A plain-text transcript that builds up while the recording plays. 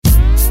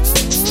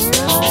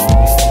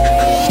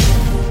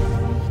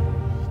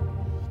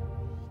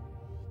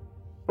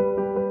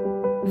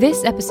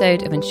This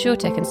episode of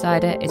InsurTech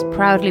Insider is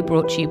proudly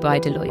brought to you by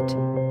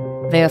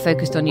Deloitte. They are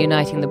focused on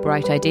uniting the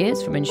bright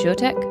ideas from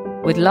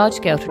InsurTech with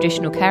large-scale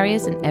traditional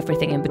carriers and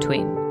everything in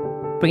between,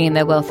 bringing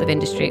their wealth of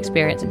industry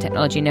experience and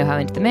technology know-how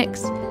into the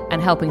mix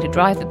and helping to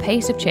drive the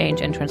pace of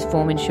change and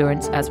transform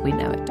insurance as we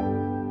know it.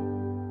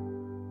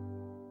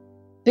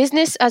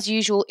 Business as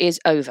usual is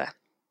over.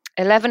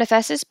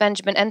 11FS's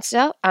Benjamin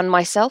Ensel and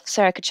myself,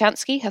 Sarah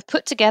Kachansky, have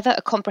put together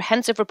a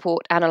comprehensive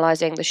report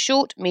analysing the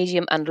short,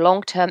 medium and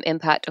long-term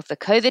impact of the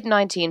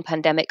Covid-19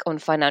 pandemic on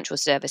financial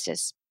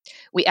services.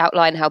 We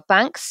outline how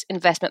banks,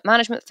 investment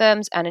management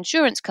firms and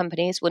insurance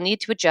companies will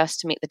need to adjust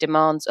to meet the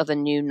demands of a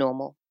new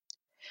normal.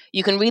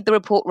 You can read the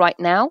report right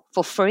now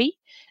for free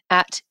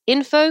at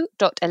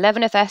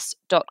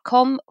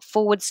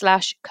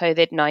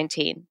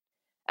info.11fs.com/COVID-19.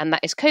 And that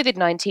is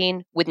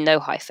COVID-19 with no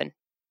hyphen.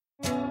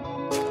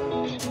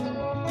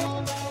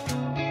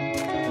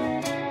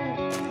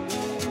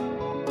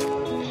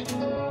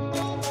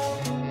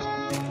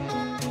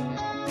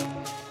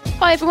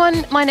 Hi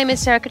everyone, my name is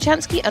Sarah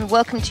Kachansky and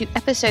welcome to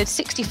episode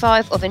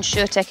 65 of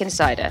InsurTech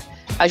Insider.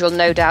 As you'll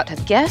no doubt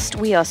have guessed,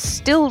 we are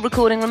still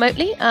recording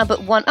remotely,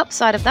 but one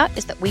upside of that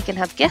is that we can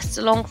have guests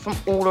along from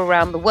all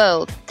around the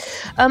world.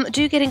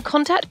 Do get in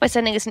contact by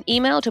sending us an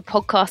email to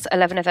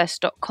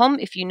podcast@11fs.com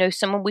if you know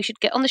someone we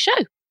should get on the show.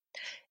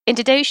 In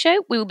today's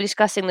show, we will be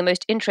discussing the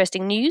most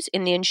interesting news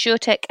in the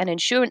InsurTech and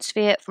insurance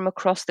sphere from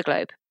across the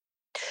globe.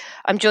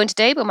 I'm joined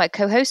today by my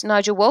co-host,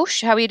 Nigel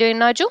Walsh. How are you doing,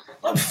 Nigel?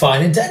 I'm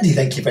fine and dandy,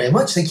 thank you very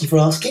much. Thank you for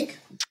asking.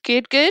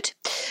 Good.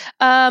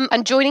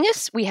 And joining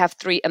us, we have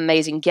three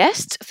amazing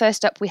guests.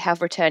 First up, we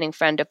have returning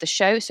friend of the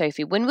show,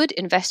 Sophie Winwood,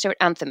 investor at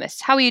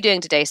Anthemis. How are you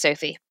doing today,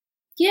 Sophie?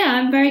 Yeah,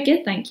 I'm very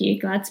good, thank you.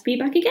 Glad to be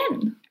back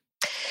again.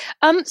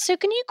 So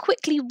can you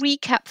quickly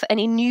recap for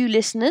any new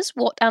listeners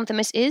what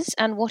Anthemis is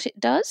and what it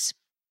does?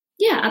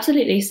 Yeah,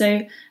 absolutely.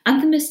 So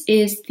Anthemis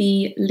is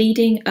the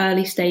leading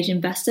early stage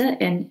investor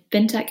in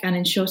fintech and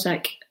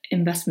insurtech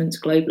investments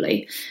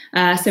globally.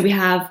 So we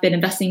have been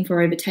investing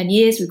for over 10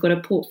 years. We've got a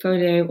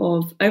portfolio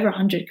of over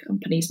 100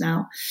 companies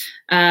now,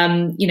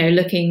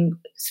 looking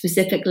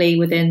specifically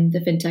within the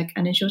fintech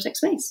and insurtech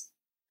space.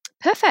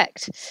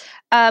 Perfect.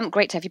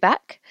 Great to have you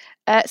back.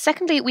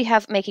 Secondly, we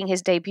have making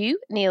his debut,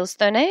 Niels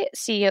Thone,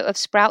 CEO of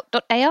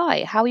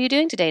Sprout.ai. How are you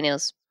doing today,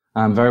 Niels?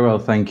 I'm very well,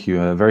 thank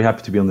you. Very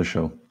happy to be on the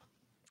show.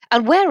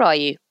 And where are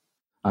you?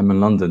 I'm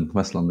in London,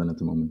 West London at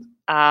the moment.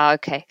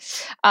 Okay.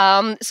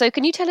 So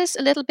can you tell us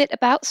a little bit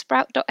about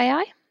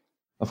Sprout.ai?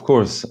 Of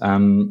course.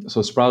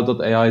 So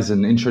Sprout.ai is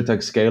an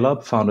insurtech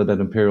scale-up founded at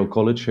Imperial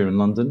College here in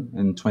London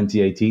in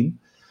 2018.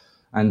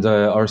 And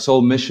our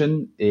sole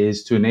mission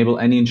is to enable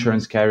any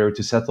insurance carrier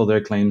to settle their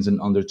claims in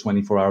under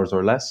 24 hours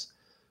or less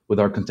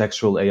with our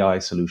contextual AI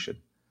solution.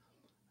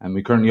 And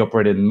we currently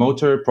operate in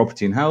motor,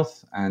 property and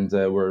health, and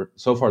we're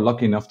so far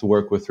lucky enough to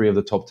work with 3 of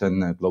the top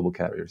 10 global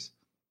carriers.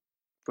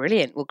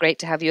 Brilliant. Well, great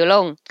to have you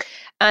along.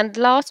 And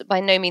last but by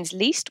no means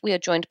least, we are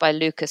joined by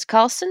Lucas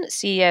Carlson,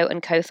 CEO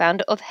and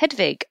co-founder of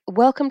Hedvig.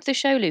 Welcome to the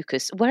show,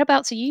 Lucas.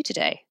 Whereabouts are you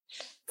today?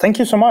 Thank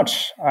you so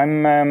much.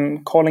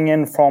 I'm calling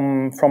in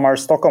from our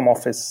Stockholm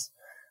office.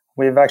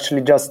 We've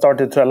actually just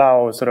started to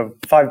allow sort of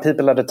 5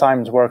 people at a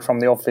time to work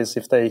from the office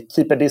if they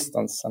keep a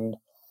distance. And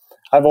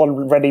I've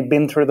already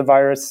been through the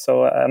virus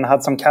and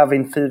had some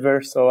cabin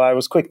fever, so I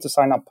was quick to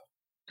sign up.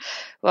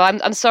 Well,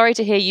 I'm sorry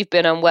to hear you've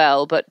been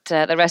unwell, but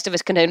the rest of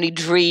us can only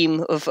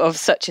dream of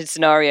such a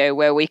scenario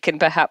where we can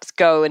perhaps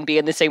go and be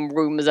in the same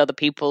room as other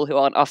people who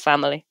aren't our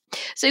family.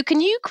 So can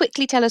you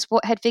quickly tell us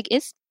what Hedvig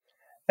is?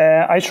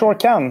 I sure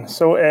can.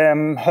 So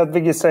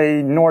Hedvig is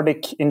a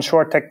Nordic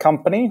insurtech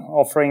company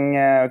offering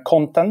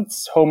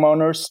contents,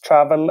 homeowners,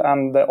 travel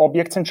and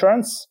object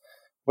insurance.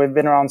 We've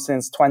been around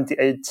since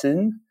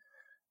 2018.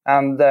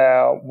 And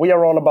we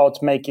are all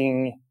about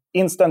making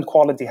instant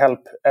quality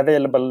help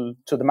available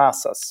to the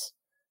masses.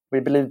 We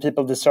believe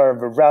people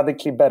deserve a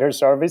radically better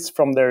service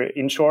from their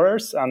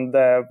insurers, and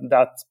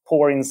that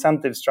poor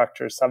incentive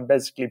structures have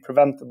basically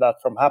prevented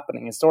that from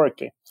happening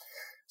historically.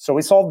 So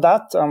we solved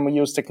that, and we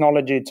use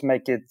technology to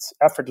make it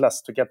effortless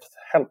to get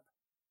help.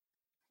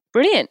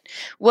 Brilliant.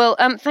 Well,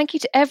 thank you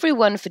to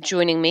everyone for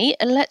joining me,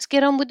 and let's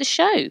get on with the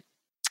show.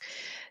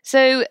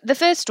 So the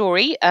first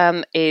story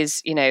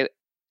is, to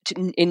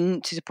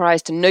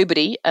surprise to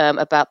nobody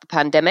about the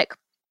pandemic.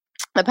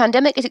 The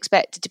pandemic is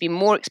expected to be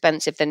more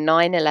expensive than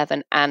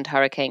 9/11 and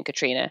Hurricane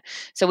Katrina.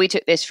 So we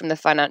took this from the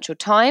Financial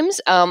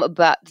Times,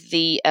 but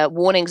the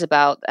warnings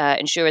about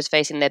insurers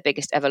facing their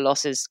biggest ever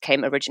losses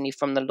came originally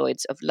from the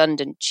Lloyd's of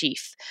London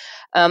chief.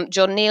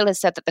 John Neal has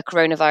said that the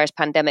coronavirus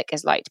pandemic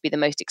is likely to be the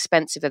most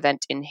expensive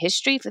event in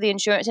history for the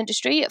insurance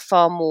industry,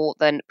 far more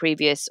than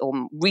previous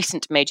or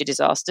recent major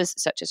disasters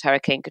such as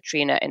Hurricane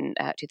Katrina in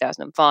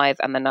 2005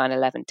 and the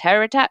 9/11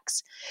 terror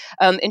attacks.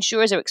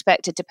 Insurers are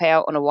expected to pay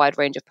out on a wide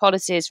range of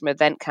policies, from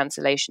event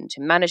cancellation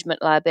to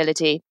management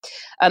liability.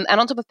 And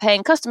on top of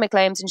paying customer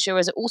claims,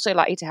 insurers are also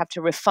likely to have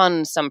to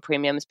refund some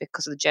premiums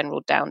because of the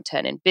general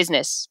downturn in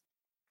business.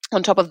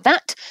 On top of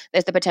that,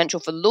 there's the potential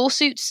for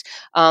lawsuits.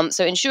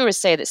 So insurers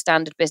say that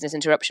standard business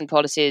interruption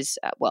policies,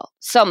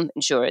 some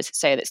insurers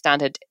say that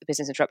standard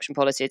business interruption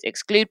policies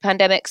exclude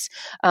pandemics,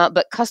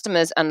 but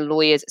customers and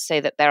lawyers say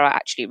that there are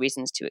actually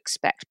reasons to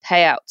expect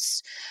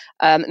payouts.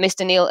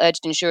 Mr. Neal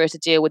urged insurers to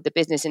deal with the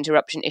business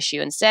interruption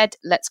issue and said,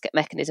 let's get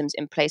mechanisms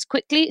in place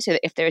quickly so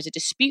that if there is a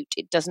dispute,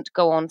 it doesn't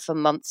go on for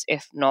months,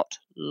 if not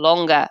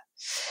longer.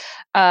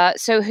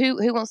 So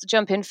who wants to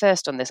jump in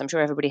first on this? I'm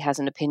sure everybody has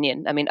an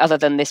opinion. I mean, other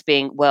than this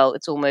being,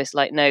 it's almost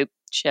like no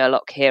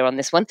Sherlock here on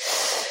this one.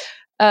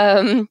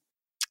 Who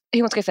wants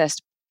to go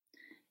first?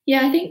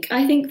 Yeah,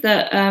 I think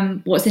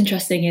that what's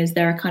interesting is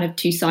there are kind of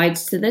two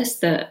sides to this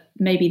that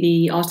maybe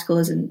the article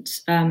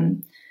isn't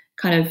kind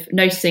of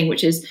noticing,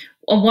 which is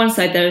on one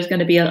side, there is going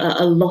to be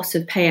a lot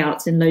of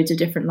payouts in loads of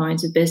different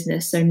lines of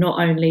business. So not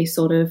only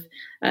sort of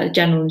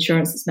general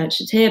insurance that's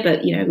mentioned here,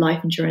 but,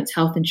 life insurance,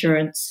 health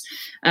insurance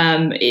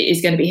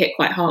is going to be hit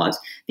quite hard.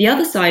 The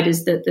other side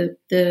is that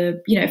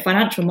the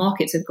financial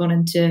markets have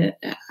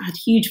had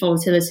huge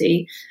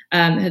volatility,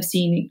 have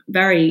seen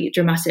very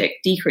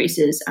dramatic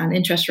decreases, and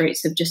interest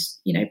rates have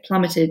just,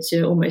 plummeted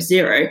to almost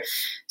zero.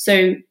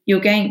 So you're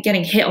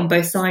getting hit on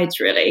both sides,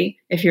 really,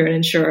 if you're an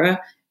insurer.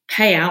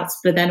 Payouts,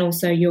 but then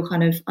also your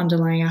kind of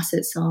underlying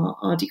assets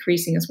are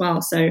decreasing as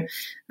well. So,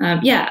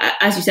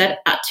 as you said,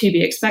 to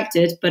be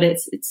expected, but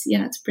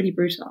it's pretty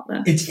brutal out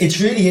there.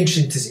 It's really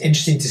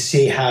interesting to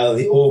see how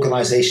the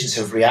organisations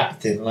have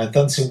reacted, and I've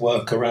done some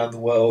work around the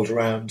world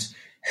around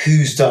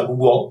who's done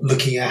what,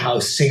 looking at how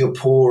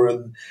Singapore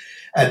and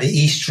the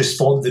East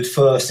responded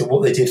first and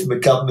what they did from a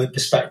government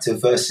perspective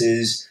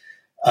versus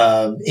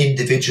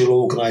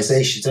individual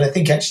organisations. And I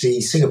think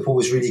actually Singapore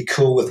was really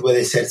cool with where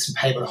they said some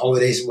payment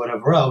holidays and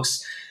whatever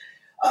else.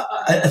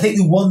 I think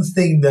the one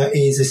thing that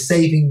is a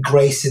saving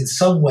grace in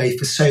some way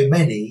for so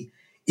many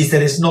is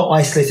that it's not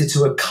isolated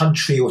to a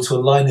country or to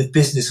a line of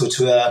business or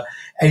to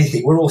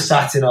anything. We're all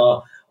sat in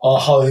our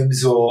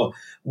homes, or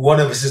one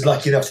of us is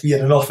lucky enough to be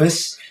in an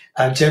office.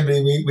 And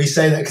generally we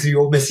say that because we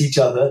all miss each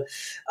other.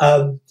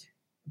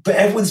 But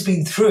everyone's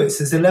been through it.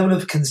 So there's a level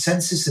of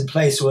consensus in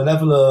place, or a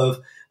level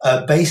of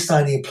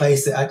baselining in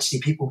place that actually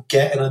people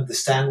get and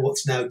understand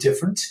what's now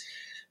different.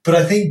 But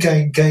I think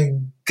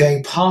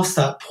going past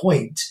that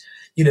point,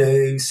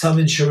 some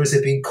insurers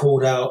have been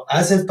called out,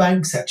 as have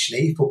banks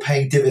actually, for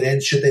paying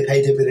dividends, should they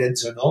pay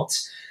dividends or not.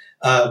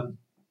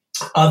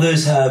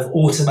 Others have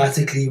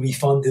automatically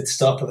refunded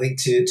stuff, I think,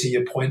 to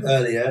your point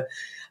earlier.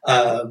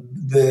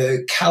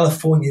 The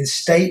Californian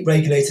state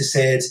regulator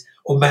said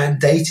or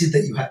mandated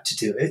that you had to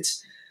do it.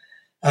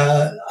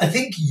 I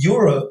think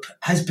Europe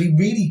has been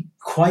really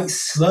quite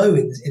slow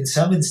in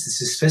some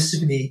instances,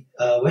 specifically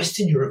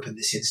Western Europe in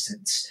this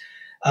instance.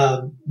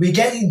 We're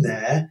getting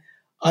there.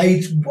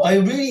 It's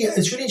really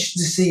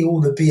interesting to see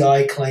all the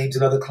BI claims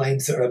and other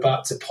claims that are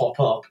about to pop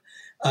up.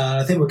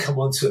 I think we'll come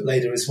on to it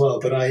later as well.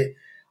 But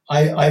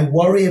I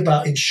worry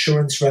about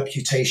insurance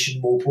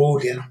reputation more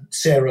broadly. And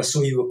Sarah, I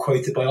saw you were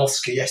quoted by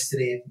Oscar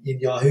yesterday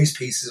in Yahoo's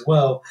piece as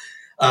well.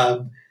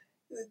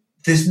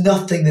 There's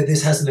nothing that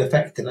this hasn't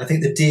affected. I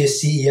think the Dear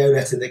CEO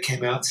letter that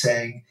came out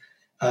saying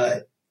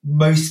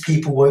most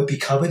people won't be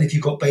covered if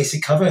you've got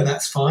basic cover, and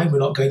that's fine. We're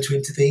not going to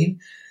intervene.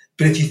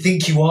 But if you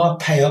think you are,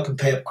 pay up and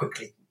pay up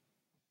quickly.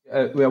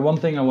 One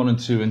thing I wanted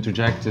to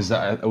interject is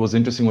that it was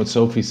interesting what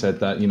Sophie said,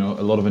 that a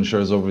lot of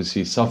insurers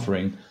obviously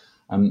suffering.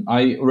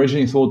 I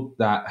originally thought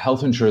that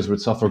health insurers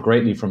would suffer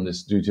greatly from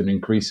this due to an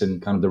increase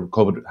in kind of the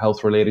COVID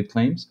health-related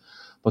claims.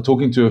 But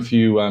talking to a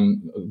few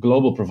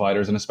global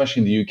providers, and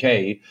especially in the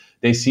UK,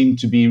 they seem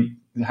to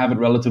have it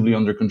relatively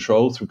under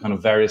control through kind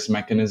of various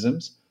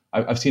mechanisms.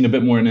 I've seen a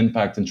bit more an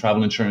impact in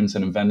travel insurance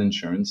and event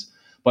insurance.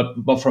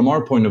 But from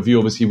our point of view,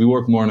 obviously, we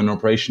work more on an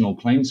operational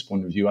claims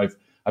point of view.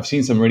 I've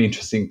seen some really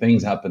interesting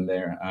things happen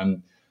there.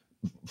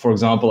 For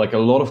example, like a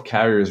lot of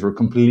carriers were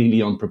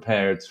completely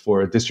unprepared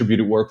for a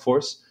distributed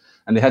workforce.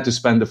 And they had to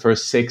spend the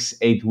first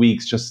 6-8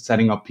 weeks just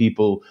setting up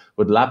people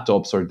with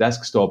laptops or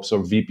desktops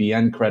or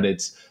VPN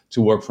credits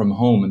to work from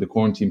home in the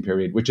quarantine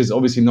period, which is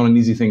obviously not an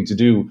easy thing to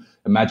do.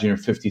 Imagine you're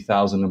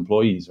 50,000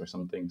 employees or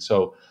something.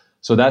 So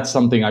that's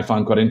something I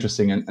found quite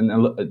interesting. And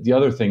the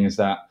other thing is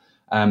that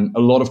a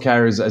lot of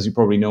carriers, as you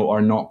probably know,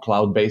 are not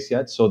cloud-based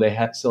yet. So they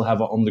still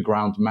have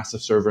on-the-ground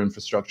massive server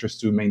infrastructures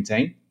to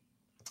maintain.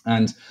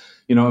 And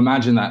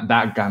imagine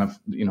that kind of,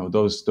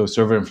 those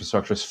server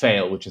infrastructures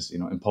fail, which is,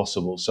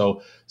 impossible.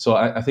 So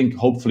I think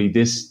hopefully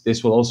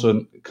this will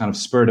also kind of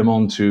spur them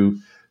on to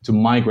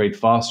migrate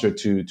faster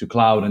to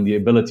cloud and the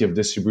ability of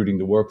distributing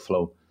the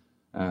workflow.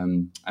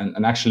 And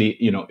actually,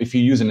 if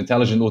you use an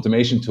intelligent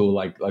automation tool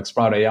like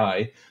Sprout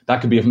AI,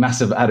 that could be of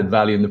massive added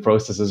value in the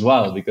process as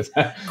well. Because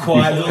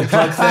quite a little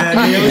plug there.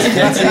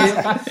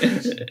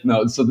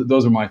 No, so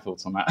those are my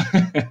thoughts on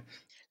that.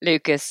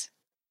 Lucas.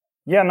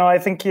 Yeah, no, I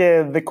think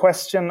the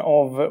question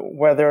of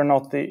whether or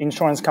not the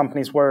insurance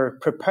companies were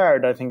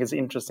prepared, I think is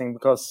interesting,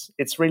 because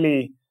it's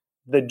really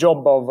the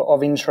job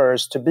of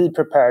insurers to be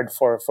prepared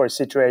for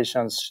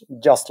situations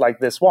just like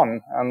this one.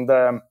 And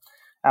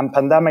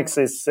pandemics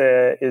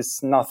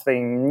is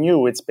nothing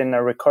new. It's been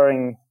a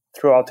recurring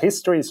throughout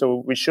history.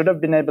 So we should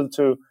have been able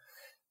to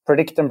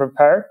predict and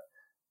prepare.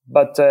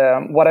 But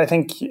what I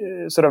think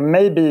sort of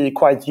may be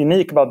quite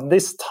unique about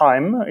this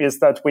time is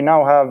that we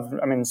now have,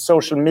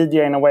 social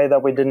media in a way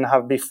that we didn't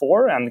have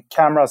before, and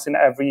cameras in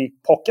every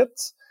pocket.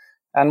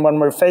 And when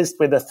we're faced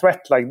with a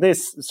threat like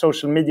this,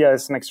 social media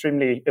is an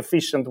extremely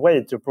efficient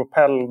way to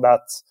propel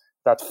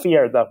that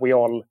fear that we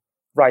all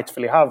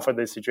rightfully have for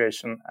this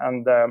situation.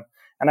 And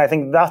I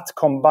think that,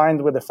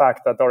 combined with the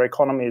fact that our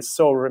economy is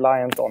so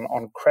reliant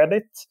on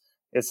credit,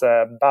 is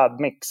a bad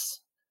mix.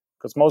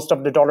 Because most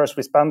of the dollars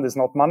we spend is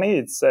not money,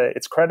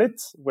 it's credit.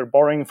 We're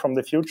borrowing from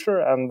the future,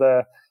 and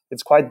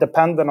it's quite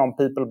dependent on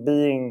people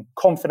being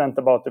confident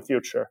about the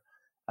future.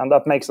 And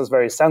that makes us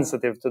very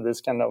sensitive to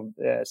this kind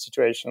of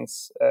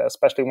situations,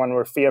 especially when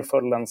we're fearful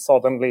and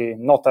suddenly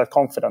not that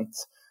confident.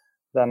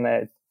 Then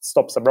it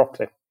stops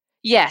abruptly.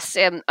 Yes,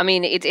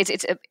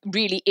 it's a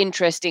really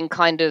interesting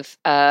kind of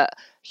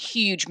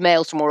huge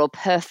maelstrom or a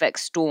perfect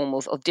storm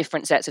of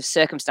different sets of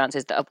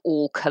circumstances that have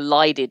all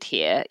collided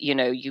here.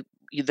 You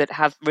that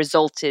have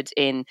resulted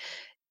in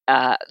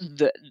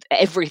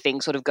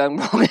everything sort of going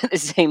wrong at the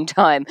same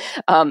time.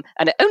 And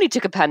it only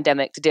took a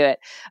pandemic to do it.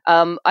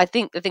 I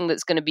think the thing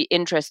that's going to be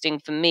interesting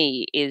for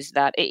me is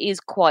that it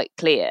is quite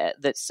clear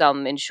that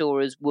some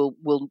insurers will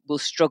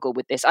struggle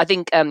with this. I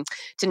think to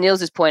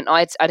Niels's point,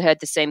 I'd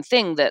heard the same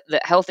thing, that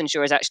health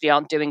insurers actually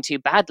aren't doing too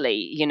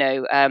badly,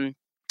 and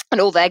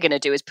all they're going to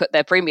do is put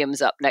their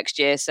premiums up next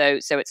year. So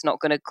it's not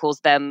going to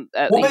cause them.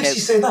 What makes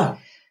you say that?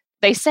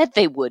 They said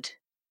they would.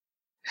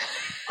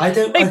 I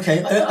don't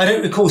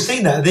recall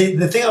seeing that.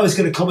 The thing I was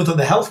going to comment on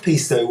the health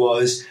piece, though,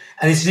 was,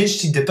 and it's an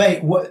interesting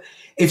debate,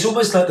 it's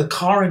almost like the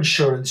car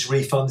insurance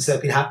refunds that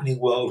have been happening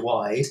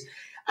worldwide.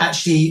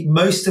 Actually,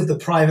 most of the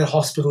private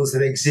hospitals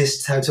that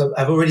exist have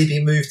already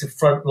been moved to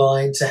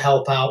frontline to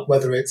help out,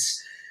 whether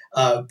it's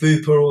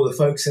Bupa or the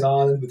folks in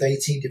Ireland with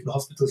 18 different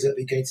hospitals that have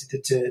been going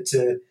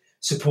to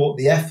support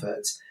the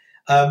effort.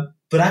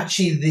 But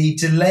actually, the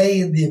delay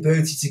in the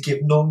ability to give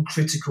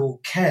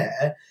non-critical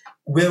care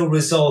will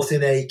result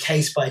in a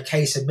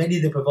case-by-case, and many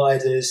of the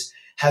providers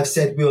have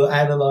said we'll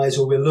analyse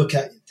or we'll look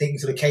at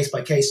things on a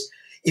case-by-case.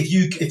 If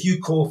you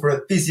call for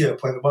a physio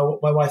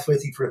appointment, my wife's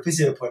waiting for a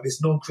physio appointment,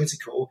 it's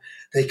non-critical,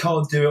 they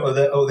can't do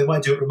it, or they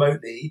might do it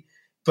remotely,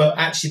 but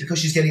actually because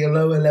she's getting a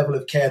lower level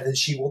of care than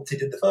she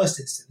wanted in the first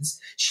instance,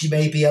 she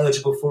may be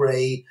eligible for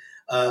a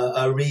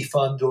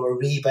refund or a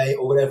rebate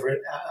or whatever,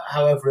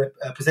 however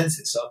it presents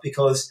itself,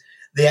 because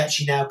they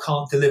actually now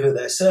can't deliver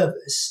their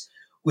service,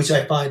 which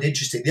I find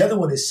interesting. The other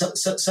one is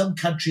some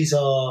countries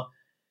are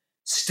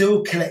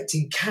still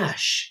collecting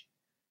cash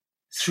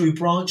through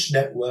branch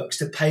networks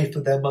to pay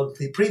for their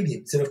monthly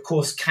premiums. And of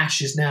course,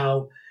 cash is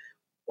now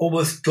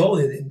almost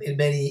gone in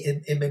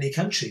many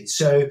countries.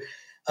 So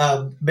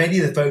many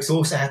of the folks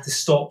also had to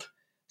stop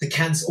the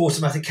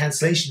automatic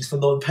cancellations for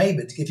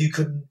non-payment. If you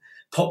couldn't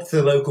pop to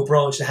the local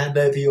branch to hand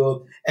over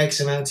your X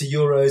amount of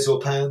euros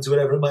or pounds or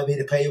whatever it might be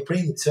to pay your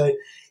premium. So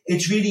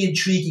it's really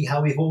intriguing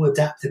how we've all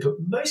adapted, but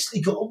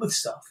mostly got on with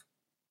stuff.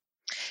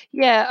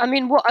 Yeah,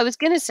 what I was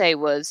going to say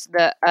was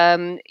that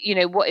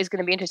what is going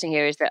to be interesting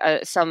here is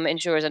that some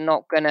insurers are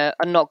not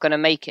gonna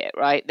make it,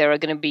 right. There are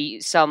going to be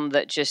some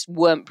that just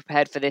weren't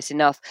prepared for this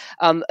enough.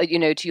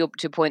 To your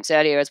points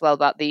earlier as well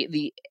about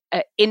the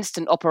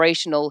instant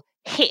operational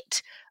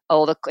hit,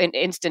 or the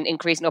instant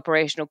increase in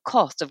operational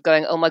cost of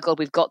going, oh my God,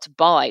 we've got to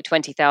buy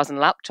 20,000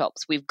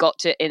 laptops. We've got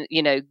to,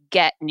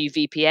 get new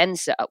VPNs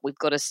set up. We've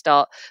got to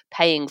start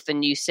paying for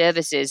new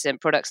services and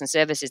products and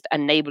services that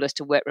enable us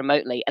to work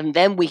remotely. And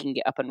then we can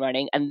get up and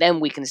running, and then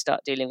we can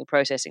start dealing with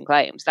processing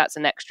claims. That's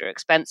an extra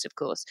expense, of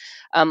course.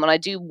 And I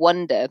do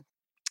wonder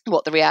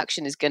what the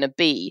reaction is going to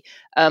be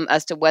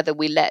as to whether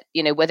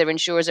whether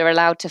insurers are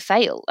allowed to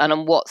fail and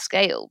on what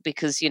scale,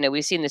 because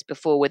we've seen this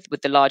before with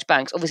the large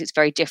banks. Obviously it's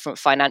very different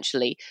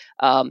financially,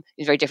 it's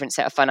a very different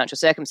set of financial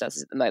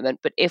circumstances at the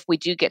moment, but if we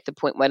do get to the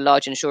point where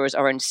large insurers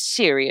are in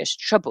serious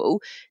trouble,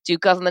 do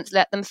governments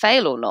let them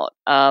fail or not?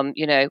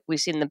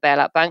 We've seen them bail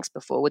out banks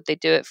before. Would they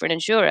do it for an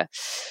insurer?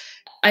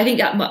 I think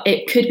that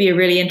it could be a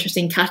really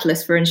interesting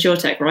catalyst for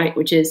insurtech, right?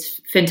 Which is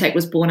fintech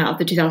was born out of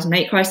the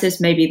 2008 crisis.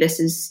 Maybe this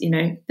is,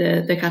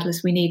 the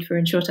catalyst we need for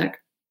insurtech.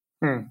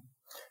 And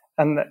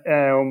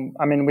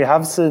we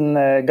have seen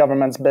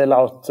governments bail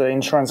out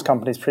insurance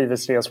companies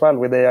previously as well,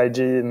 with AIG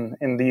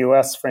in the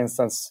US, for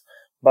instance.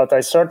 But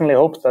I certainly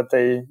hope that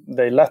they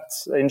let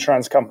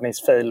insurance companies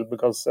fail,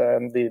 because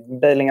the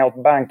bailing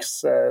out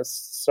banks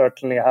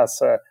certainly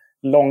has a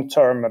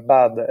long-term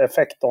bad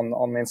effect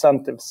on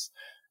incentives.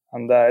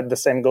 And the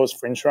same goes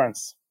for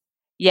insurance.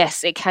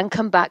 Yes, it can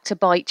come back to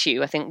bite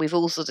you. I think we've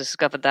also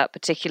discovered that,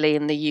 particularly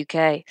in the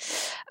UK.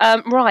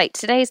 Right,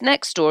 today's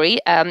next story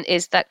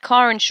is that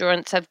car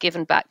insurance have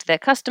given back to their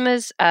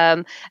customers,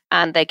 and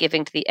they're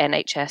giving to the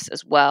NHS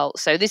as well.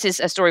 So this is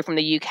a story from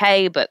the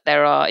UK, but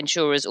there are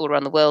insurers all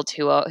around the world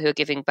who are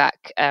giving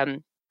back.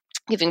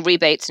 Giving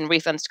rebates and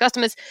refunds to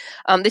customers.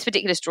 This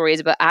particular story is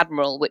about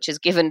Admiral, which has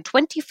given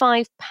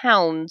 £25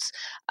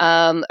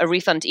 a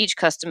refund to each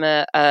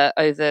customer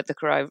over the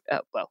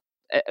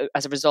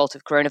as a result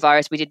of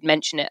coronavirus. We did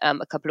mention it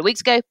a couple of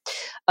weeks ago.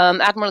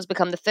 Admiral has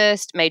become the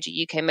first major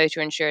UK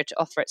motor insurer to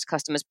offer its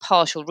customers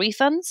partial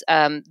refunds.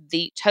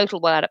 The total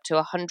will add up to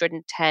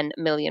 £110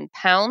 million,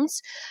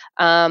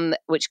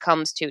 which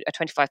comes to a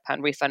 £25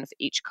 refund for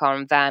each car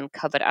and van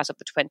covered as of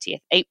the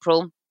 20th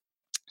April.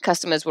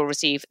 Customers will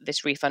receive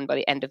this refund by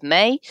the end of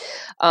May.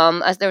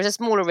 As there is a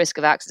smaller risk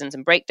of accidents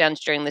and breakdowns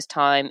during this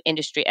time,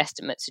 industry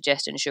estimates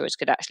suggest insurers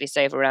could actually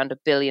save around £1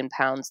 billion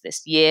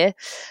this year.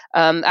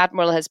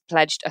 Admiral has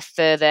pledged a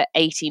further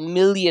 £80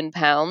 million,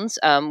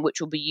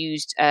 which will be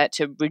used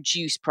to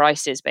reduce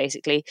prices,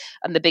 basically.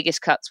 And the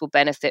biggest cuts will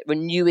benefit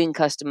renewing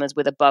customers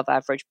with above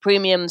average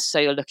premiums. So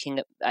you're looking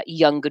at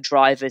younger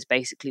drivers,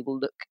 basically,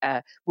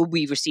 will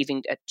be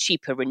receiving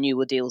cheaper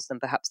renewal deals than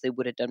perhaps they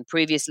would have done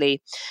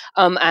previously.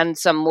 And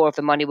some more of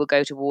the money will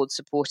go towards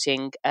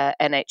supporting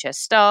NHS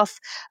staff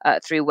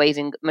through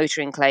waiving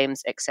motoring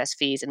claims, excess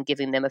fees, and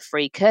giving them a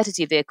free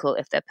courtesy vehicle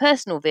if their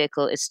personal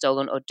vehicle is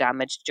stolen or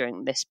damaged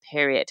during this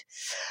period.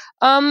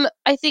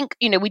 I think,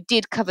 we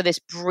did cover this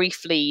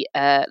briefly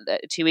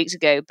 2 weeks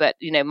ago, but,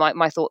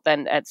 my thought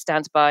then I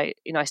stand by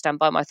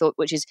my thought,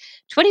 which is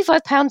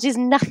 £25 is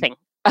nothing.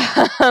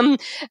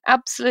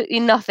 Absolutely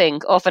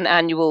nothing off an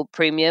annual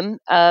premium.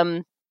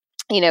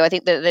 I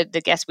think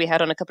the guest we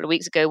had on a couple of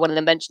weeks ago, one of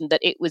them mentioned that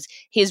it was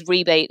his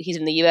rebate, he's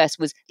in the US,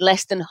 was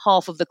less than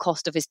half of the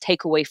cost of his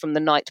takeaway from the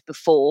night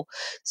before.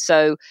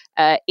 So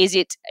is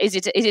it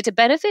a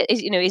benefit?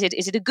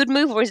 Is it a good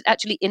move, or is it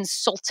actually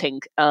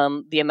insulting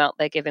the amount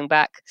they're giving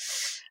back?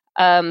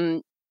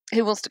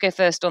 Who wants to go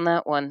first on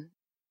that one?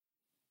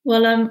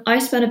 Well, I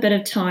spent a bit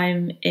of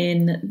time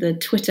in the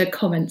Twitter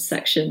comments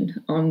section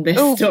on this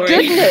story. Oh,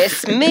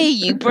 goodness me,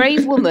 you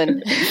brave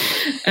woman.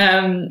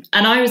 And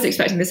I was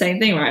expecting the same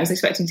thing, right? I was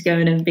expecting to go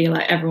in and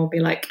everyone be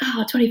like,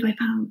 £25,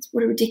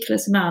 what a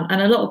ridiculous amount.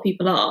 And a lot of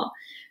people are.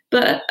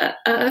 But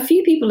a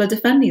few people are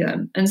defending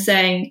them and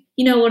saying,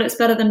 you know what, it's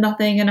better than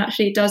nothing. And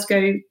actually it does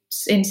go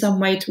in some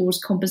way towards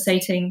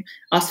compensating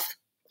us,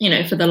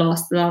 for the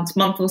last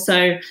month or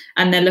so.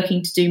 And they're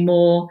looking to do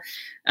more.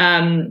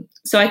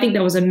 So I think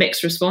there was a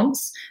mixed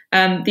response.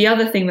 The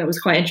other thing that was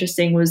quite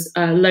interesting was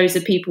loads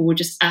of people were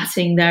just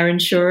atting their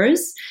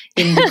insurers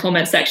in the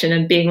comment section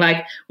and being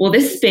like, well,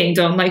 this is being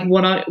done. Like,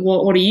 what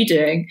are you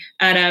doing?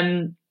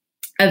 And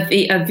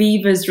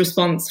Aviva's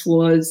response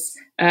was,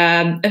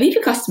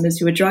 Aviva customers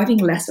who are driving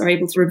less are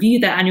able to review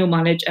their annual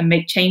mileage and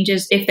make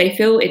changes if they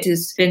feel it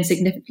has been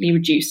significantly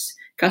reduced.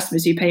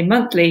 Customers who pay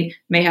monthly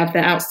may have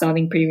their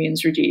outstanding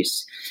premiums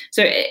reduced.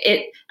 So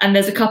and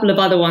there's a couple of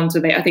other ones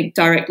where I think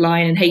Direct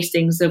Line and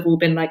Hastings have all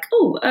been like,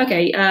 oh,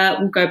 okay,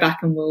 we'll go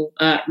back and we'll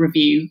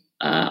review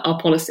our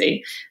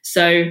policy.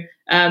 So,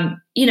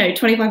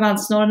 £25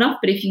 is not enough,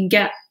 but if you can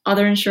get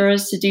other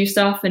insurers to do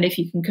stuff and if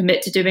you can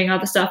commit to doing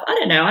other stuff, I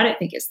don't know. I don't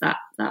think it's that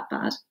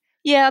bad.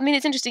 Yeah, I mean,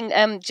 it's interesting,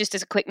 just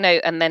as a quick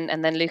note, and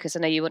then Lucas, I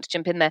know you want to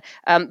jump in there,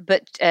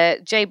 but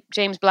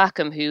James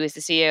Blackham, who is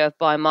the CEO of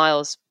Buy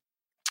Miles,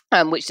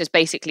 which does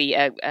basically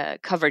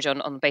coverage on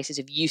the basis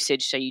of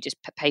usage, so you just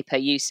pay per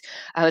use,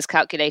 has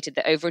calculated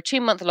that over a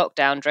 2-month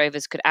lockdown,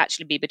 drivers could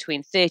actually be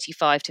between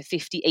 £35 to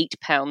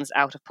 £58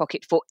 out of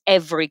pocket for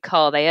every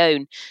car they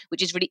own,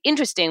 which is really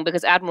interesting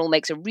because Admiral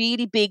makes a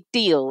really big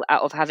deal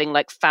out of having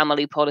like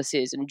family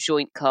policies and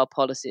joint car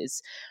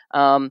policies.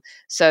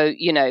 So,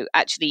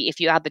 actually,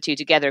 if you add the two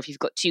together, if you've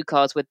got 2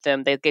 cars with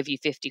them, they'll give you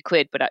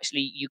 £50, but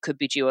actually you should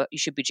be due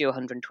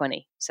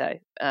 120. So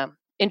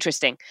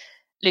interesting.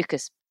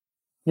 Lucas.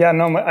 Yeah,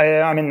 no,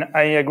 I mean,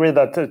 I agree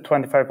that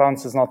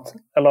 £25 is not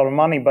a lot of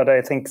money, but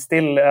I think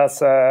still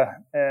it's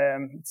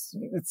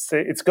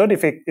good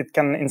if it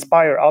can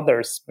inspire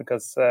others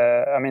because,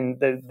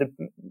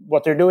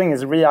 what they're doing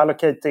is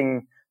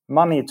reallocating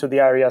money to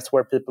the areas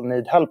where people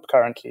need help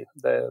currently.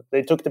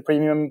 They took the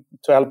premium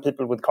to help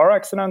people with car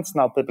accidents.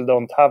 Now people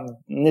don't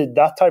need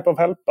that type of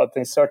help, but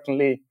they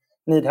certainly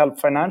need help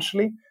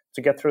financially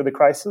to get through the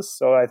crisis.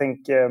 So I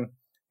think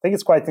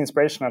it's quite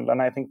inspirational,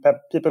 and I think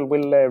people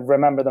will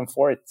remember them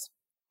for it.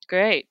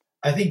 Great.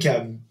 I think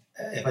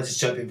if I just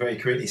jump in very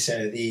quickly,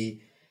 Sarah,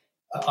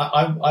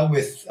 I'm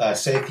with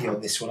Sophie on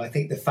this one. I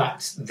think the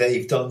fact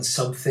they've done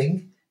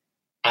something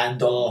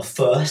and are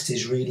first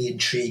is really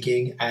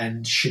intriguing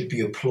and should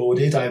be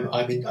applauded.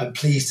 I'm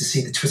pleased to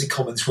see the Twitter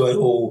comments weren't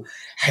all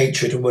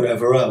hatred and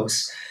whatever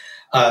else.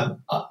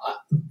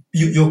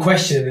 Your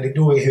question, and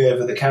ignoring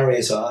whoever the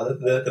carriers are,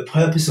 the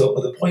purpose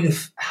or the point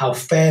of how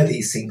fair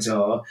these things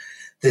are,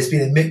 there's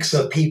been a mix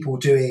of people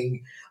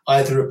doing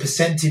either a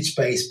percentage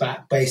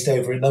based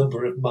over a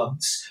number of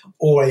months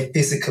or a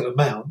physical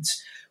amount.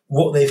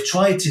 What they've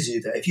tried to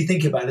do there, if you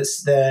think about it,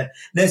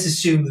 let's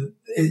assume that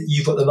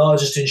you've got the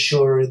largest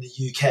insurer in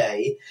the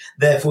UK,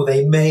 therefore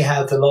they may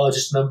have the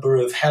largest number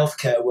of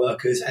healthcare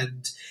workers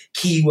and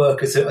key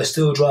workers that are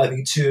still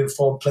driving to and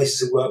from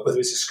places of work, whether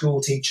it's a school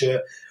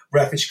teacher,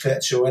 refuse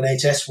collector or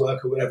NHS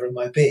worker, whatever it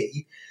might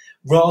be.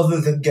 Rather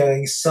than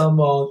going,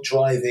 some aren't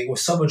driving or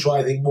some are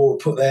driving more,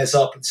 put theirs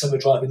up, and some are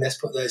driving less,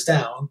 put theirs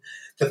down.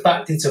 The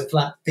fact it's a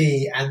flat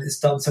fee and it's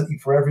done something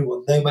for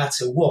everyone, no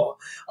matter what,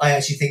 I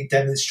actually think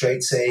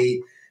demonstrates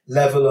a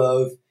level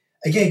of,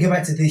 again, go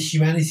back to the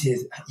humanity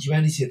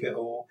of it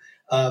all.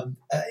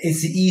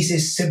 It's the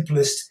easiest,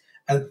 simplest,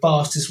 and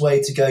fastest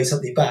way to go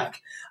something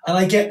back. And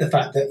I get the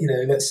fact that,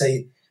 let's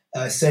say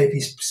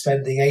Sophie's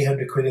spending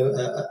 800 quid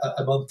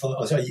a month on,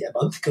 a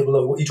month, good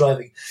Lord, what are you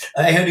driving?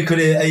 800 quid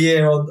a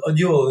year on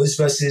yours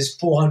versus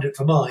 400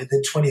 for mine,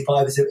 then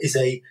 25 is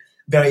a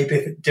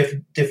very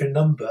different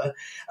number.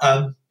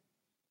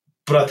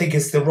 But I think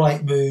it's the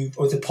right move,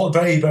 or it's a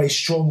very, very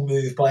strong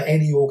move by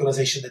any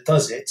organisation that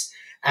does it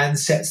and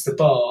sets the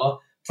bar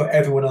for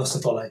everyone else to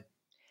follow.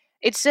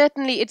 It's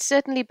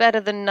certainly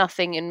better than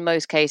nothing in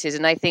most cases,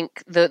 and I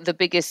think the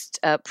biggest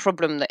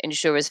problem that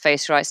insurers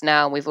face right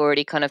now, and we've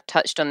already kind of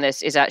touched on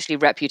this, is actually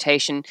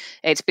reputation.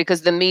 It's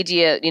because the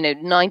media,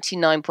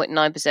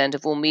 99.9%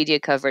 of all media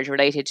coverage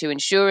related to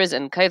insurers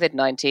and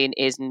COVID-19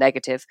 is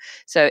negative.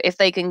 So if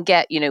they can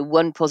get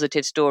one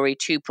positive story,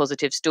 two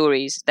positive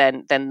stories,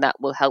 then that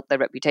will help their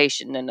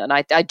reputation. And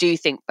I do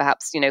think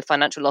perhaps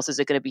financial losses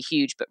are going to be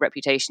huge, but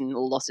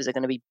reputational losses are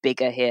going to be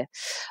bigger here.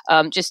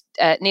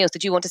 Niels,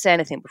 did you want to say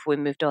anything before we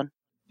moved on?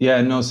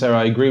 Yeah, no, Sarah,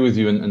 I agree with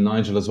you and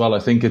Nigel as well.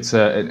 I think it's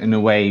in a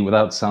way,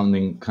 without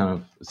sounding kind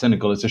of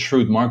cynical, it's a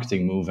shrewd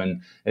marketing move,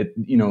 and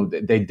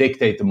they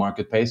dictate the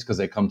market pace because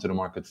they come to the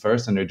market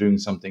first, and they're doing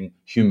something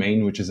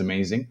humane, which is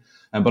amazing.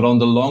 But on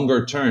the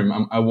longer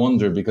term, I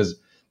wonder, because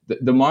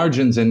the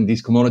margins in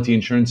these commodity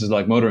insurances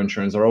like motor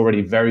insurance are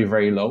already very,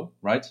 very low,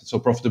 right? So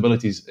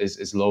profitability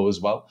is low as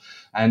well.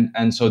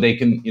 And so they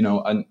can,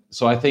 and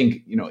so I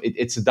think,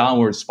 it's a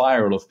downward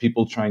spiral of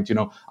people trying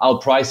to,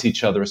 outprice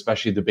each other,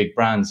 especially the big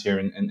brands here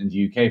in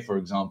the UK, for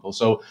example.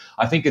 So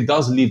I think it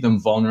does leave them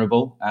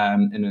vulnerable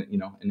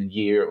in a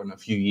year or in a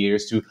few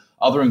years to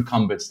other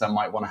incumbents that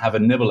might want to have a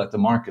nibble at the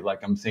market. Like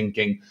I'm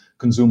thinking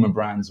consumer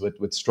brands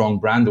with strong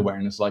brand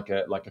awareness, like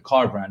a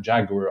car brand,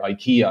 Jaguar,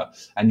 IKEA,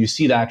 and you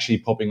see that actually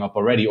popping up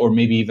already, or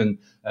maybe even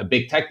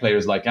big tech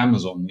players like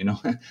Amazon.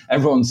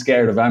 Everyone's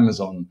scared of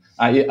Amazon.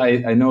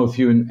 I know a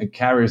few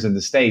carriers in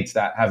the States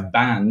that have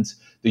banned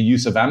the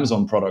use of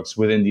Amazon products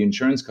within the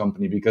insurance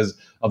company because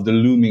of the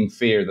looming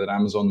fear that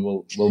Amazon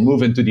will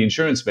move into the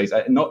insurance space.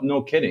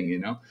 No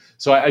kidding,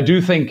 So I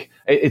do think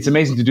it's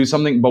amazing to do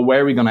something, but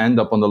where are we going to end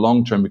up on the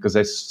long term? Because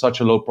there's such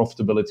a low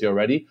profitability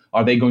already.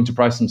 Are they going to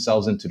price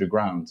themselves into the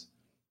ground?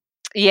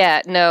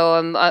 Yeah,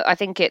 no, I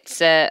think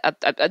it's as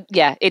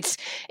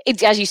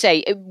you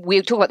say,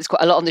 we talk about this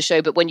quite a lot on the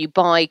show, but when you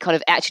buy kind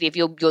of, actually, if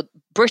you're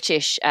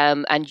British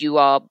and you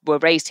were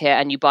raised here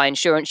and you buy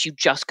insurance, you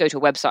just go to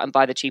a website and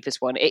buy the cheapest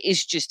one. It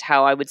is just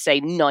how I would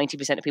say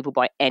 90% of people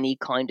buy any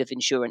kind of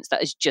insurance.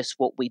 That is just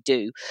what we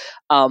do.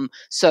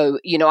 So,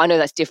 I know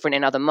that's different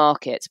in other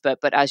markets, but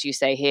as you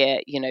say here,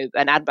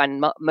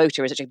 and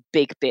motor is such a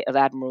big bit of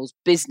Admiral's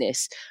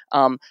business,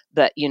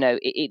 that,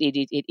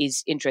 it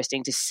is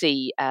interesting to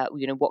see,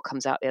 what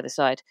comes out the other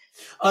side.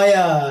 I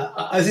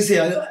was going to say,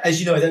 as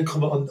you know, I don't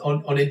comment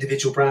on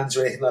individual brands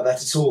or anything like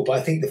that at all. But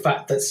I think the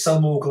fact that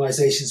some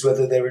organisations,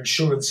 whether they're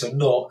insurance or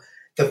not,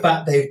 the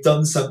fact they've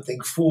done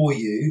something for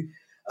you,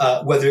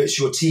 whether it's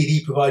your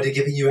TV provider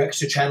giving you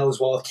extra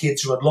channels while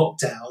kids are on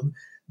lockdown,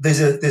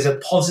 there's a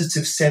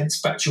positive sense,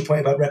 back to your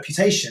point about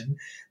reputation,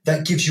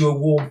 that gives you a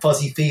warm,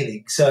 fuzzy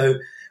feeling. So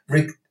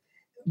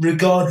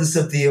regardless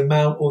of the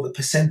amount or the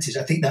percentage,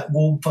 I think that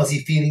warm, fuzzy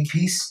feeling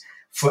piece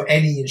for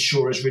any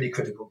insurer is really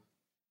critical.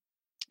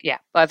 Yeah,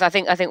 but I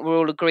think we're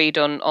all agreed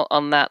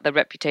on that, the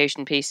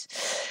reputation piece.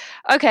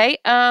 Okay,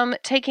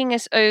 taking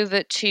us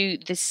over to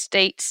the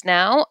States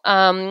now.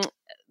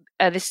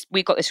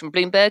 We got this from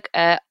Bloomberg.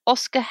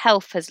 Oscar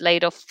Health has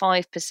laid off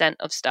 5%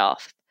 of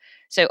staff.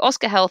 So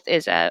Oscar Health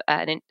is a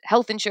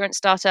health insurance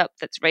startup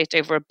that's raised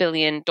over $1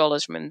 billion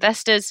from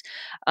investors.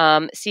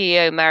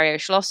 CEO Mario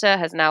Schlosser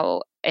has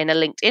now, in a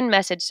LinkedIn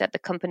message, said the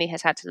company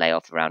has had to lay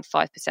off around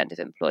 5% of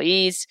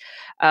employees.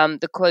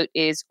 The quote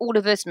is, "All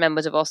of us,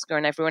 members of Oscar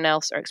and everyone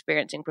else, are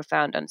experiencing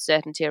profound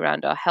uncertainty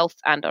around our health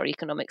and our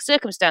economic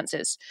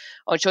circumstances.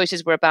 Our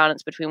choices were a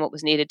balance between what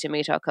was needed to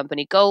meet our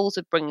company goals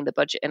of bringing the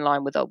budget in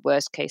line with our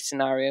worst case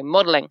scenario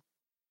modeling."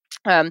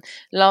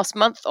 Last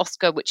month,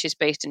 Oscar, which is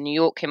based in New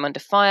York, came under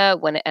fire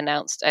when it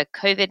announced a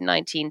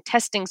COVID-19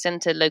 testing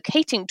center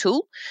locating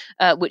tool,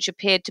 which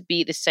appeared to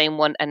be the same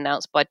one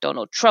announced by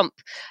Donald Trump.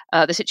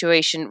 The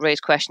situation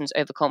raised questions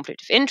over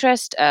conflict of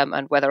interest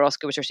and whether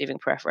Oscar was receiving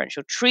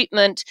preferential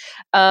treatment.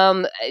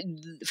 For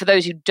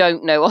those who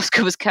don't know,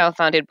 Oscar was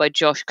co-founded by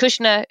Josh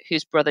Kushner,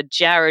 whose brother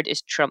Jared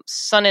is Trump's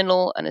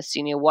son-in-law and a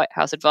senior White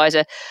House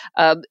advisor.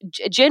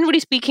 Generally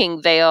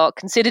speaking, they are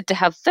considered to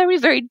have very,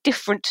 very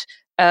different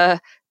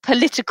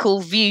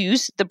political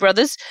views, the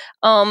brothers,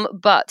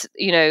 but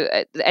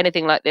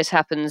anything like this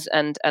happens,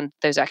 and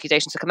those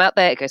accusations have come out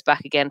there, it goes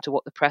back again to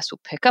what the press will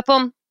pick up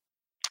on.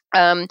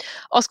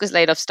 Oscar's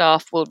laid off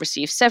staff will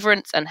receive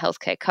severance and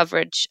healthcare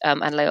coverage,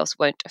 and layoffs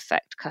won't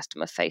affect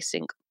customer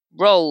facing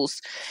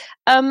roles.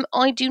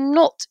 I do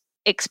not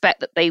expect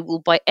that they will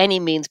by any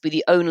means be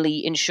the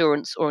only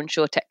insurance or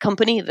insurtech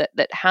company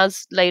that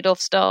has laid off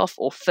staff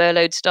or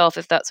furloughed staff,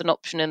 if that's an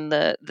option in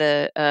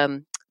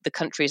the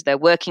countries they're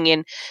working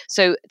in.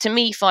 So to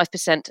me,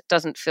 5%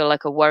 doesn't feel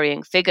like a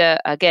worrying figure.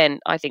 Again,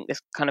 I think this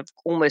kind of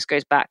almost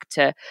goes back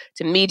to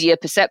media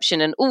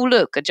perception and, oh,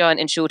 look, a giant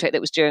insurtech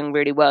that was doing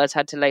really well has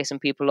had to lay some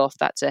people off.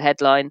 That's a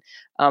headline.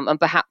 And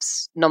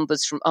perhaps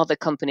numbers from other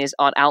companies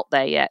aren't out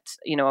there yet.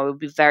 I would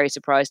be very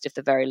surprised if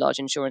the very large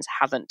insurance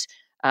haven't,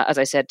 as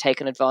I said,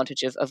 taken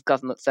advantage of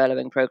government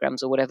furloughing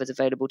programs or whatever's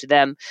available to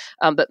them.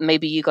 But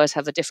maybe you guys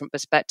have a different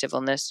perspective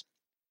on this.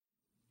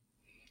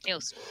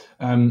 Niels.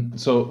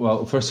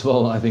 Well, first of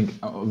all, I think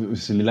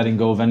obviously letting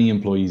go of any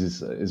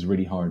employees is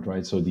really hard,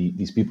 right? So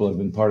these people have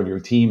been part of your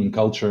team and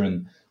culture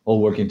and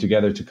all working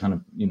together to kind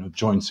of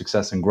join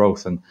success and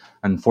growth. And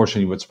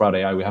unfortunately, with Sprout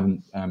AI, we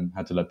haven't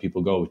had to let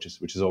people go,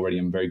 which is already,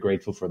 I'm very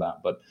grateful for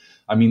that. But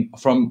I mean,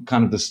 from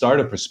kind of the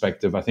startup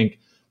perspective, I think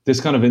this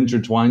kind of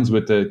intertwines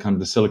with the kind of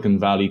the Silicon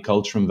Valley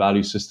culture and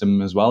value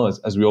system as well.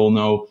 As we all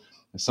know,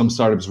 some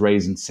startups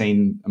raise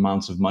insane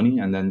amounts of money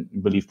and then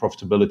believe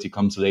profitability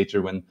comes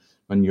later when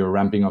you're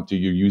ramping up to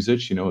your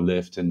usage,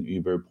 Lyft and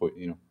Uber,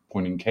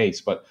 point in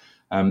case. But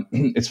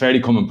it's fairly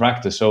common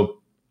practice. So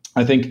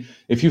I think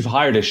if you've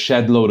hired a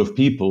shed load of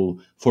people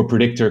for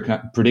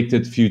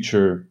predicted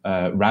future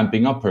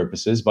ramping up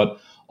purposes, but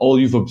all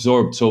you've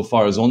absorbed so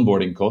far is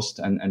onboarding cost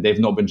and they've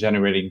not been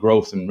generating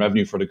growth and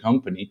revenue for the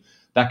company,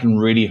 that can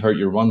really hurt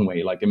your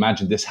runway. Like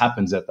imagine this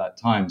happens at that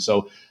time.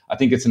 So I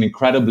think it's an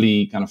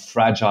incredibly kind of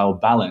fragile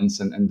balance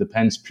and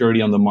depends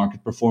purely on the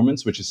market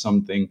performance, which is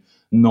something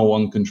no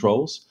one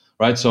controls,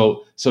 right?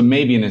 So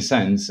maybe in a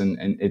sense, and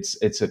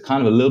it's a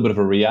kind of a little bit of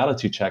a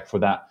reality check for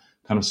that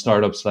kind of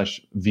startup /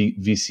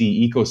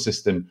 VC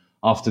ecosystem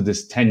after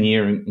this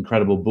 10-year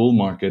incredible bull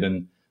market.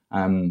 And,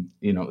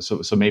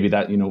 so maybe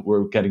that,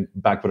 we're getting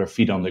back with our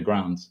feet on the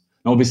ground.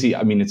 And obviously,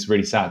 I mean, it's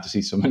really sad to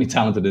see so many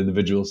talented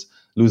individuals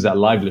lose that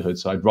livelihood.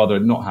 So I'd rather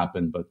it not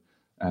happen. But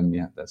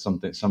that's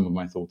some of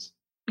my thoughts.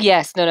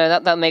 Yes, no,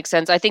 that makes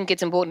sense. I think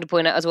it's important to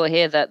point out as well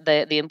here that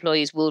the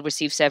employees will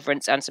receive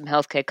severance and some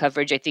healthcare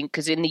coverage, I think,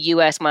 because in the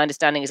US, my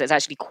understanding is it's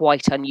actually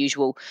quite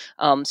unusual.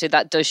 So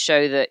that does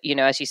show that,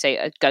 as you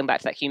say, going back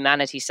to that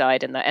humanity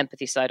side and that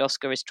empathy side,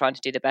 Oscar is trying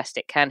to do the best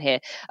it can here.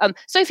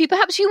 Sophie,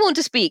 perhaps you want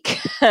to speak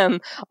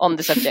on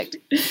the subject.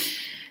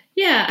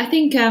 Yeah, I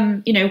think,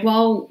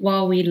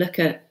 while we look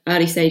at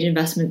early stage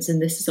investments,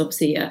 and this is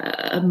obviously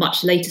a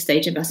much later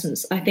stage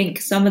investments, I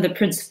think some of the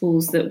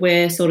principles that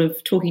we're sort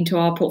of talking to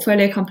our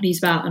portfolio companies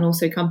about and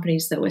also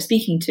companies that we're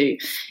speaking to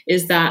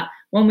is that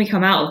when we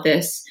come out of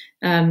this,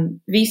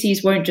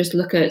 VCs won't just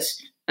look at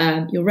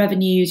your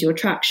revenues, your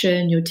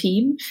traction, your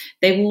team.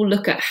 They will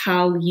look at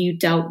how you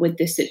dealt with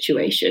this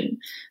situation.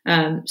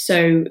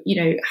 So,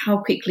 how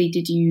quickly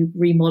did you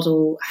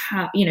remodel?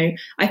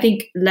 I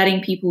think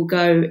letting people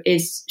go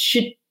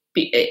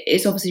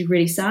it's obviously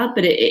really sad,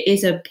 but it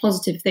is a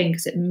positive thing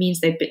because it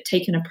means they've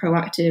taken a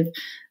proactive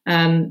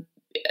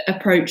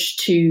approach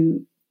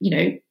to,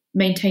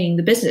 maintaining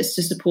the business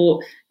to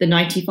support the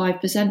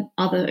 95%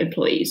 other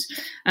employees.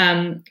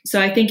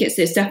 So I think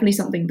it's definitely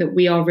something that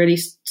we are really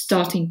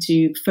starting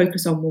to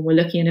focus on when we're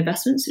looking at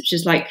investments, which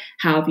is like,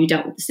 how have you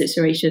dealt with the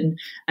situation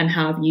and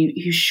how have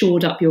you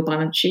shored up your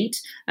balance sheet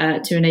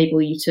to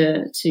enable you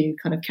to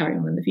kind of carry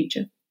on in the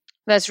future.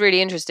 That's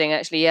really interesting,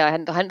 actually. Yeah, I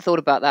hadn't thought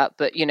about that.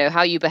 But,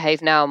 how you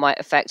behave now might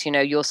affect,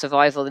 your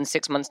survival in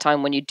 6 months'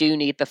 time when you do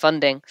need the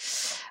funding.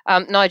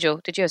 Nigel,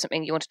 did you have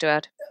something you wanted to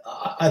add?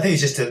 I think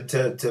it's just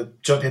to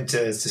jump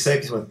into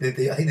Sophie's one. I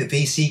think the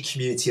VC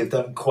community have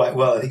done quite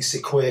well. I think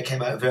Sequoia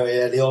came out very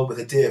early on with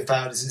a Dear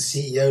Founders and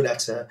CEO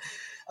letter.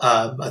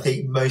 I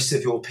think most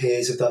of your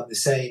peers have done the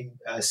same,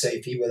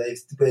 Sophie, where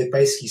they've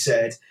basically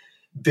said,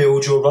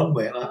 build your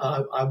runway. And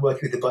I'm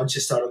working with a bunch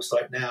of startups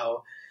right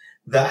now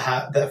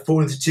that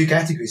fall into two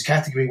categories.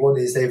 Category one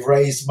is they've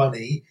raised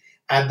money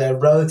and they're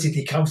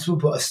relatively comfortable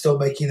but are still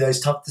making those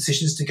tough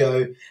decisions to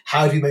go,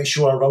 how do we make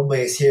sure our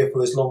runway is here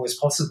for as long as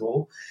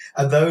possible?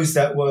 And those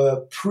that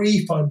were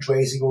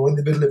pre-fundraising or in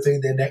the middle of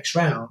doing their next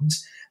round,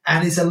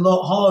 and it's a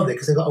lot harder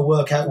because they've got to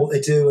work out what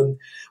they do and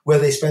where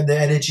they spend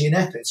their energy and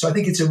effort. So I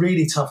think it's a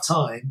really tough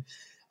time.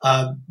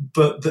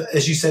 But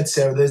as you said,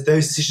 Sarah,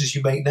 those decisions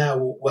you make now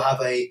will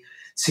have a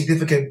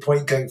significant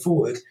point going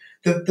forward.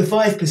 The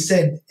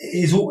 5%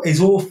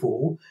 is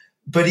awful,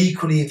 but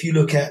equally, if you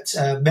look at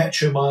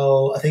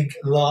Metromile, I think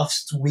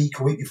last week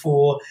or week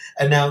before,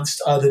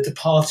 announced either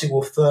departing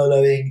or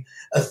furloughing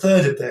a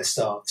third of their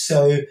staff.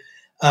 So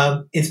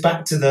it's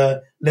back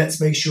to let's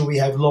make sure we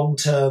have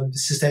long-term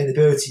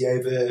sustainability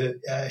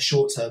over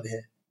short-term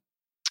here.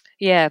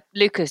 Yeah,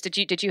 Lucas, did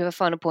you have a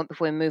final point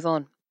before we move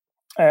on?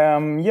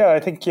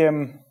 I think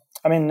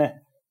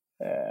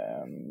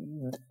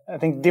I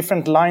think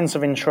different lines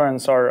of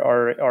insurance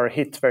are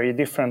hit very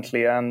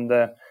differently, and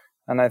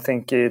I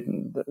think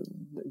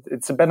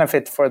it's a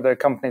benefit for the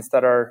companies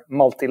that are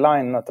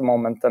multi-line at the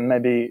moment and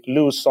maybe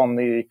lose on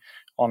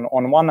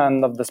one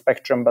end of the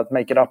spectrum, but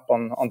make it up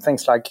on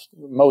things like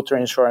motor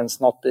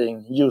insurance not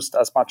being used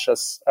as much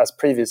as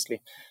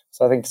previously.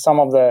 So I think some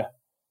of the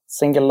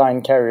single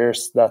line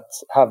carriers that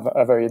have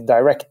a very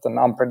direct and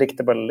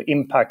unpredictable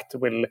impact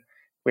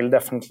will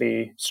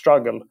definitely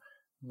struggle.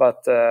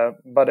 But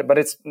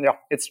it's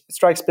it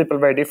strikes people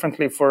very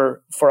differently.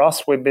 For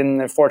us, we've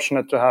been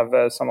fortunate to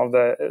have some of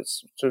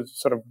to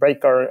sort of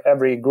break our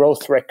every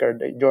growth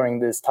record during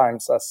these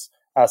times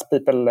as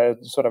people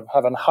sort of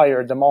have a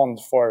higher demand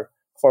for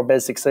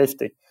basic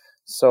safety.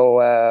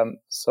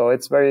 So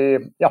it's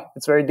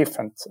very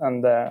different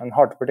and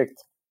hard to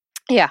predict.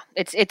 Yeah,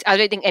 it's. I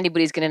don't think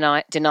anybody's going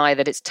to deny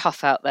that it's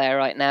tough out there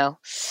right now.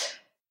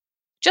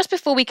 Just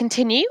before we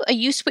continue, are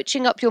you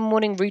switching up your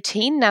morning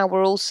routine now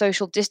we're all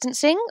social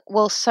distancing?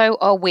 Well, so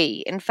are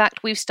we. In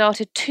fact, we've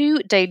started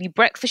 2 daily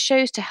breakfast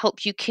shows to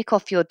help you kick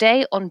off your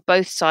day on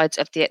both sides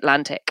of the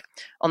Atlantic.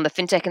 On the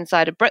FinTech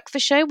Insider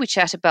Breakfast Show, we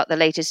chat about the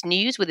latest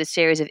news with a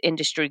series of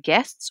industry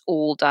guests,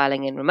 all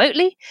dialing in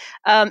remotely.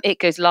 It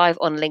goes live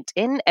on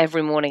LinkedIn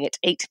every morning at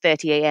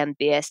 8:30 a.m.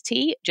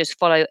 BST. Just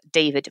follow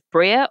David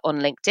Breer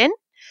on LinkedIn.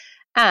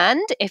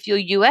 And if you're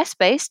US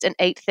based and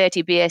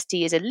 8:30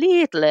 BST is a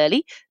little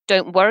early,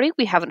 don't worry,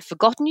 we haven't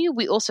forgotten you.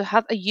 We also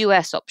have a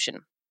US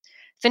option.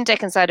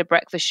 FinTech Insider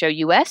Breakfast Show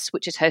US,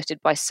 which is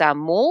hosted by Sam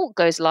Moore,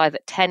 goes live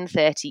at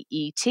 10:30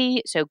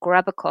 ET, so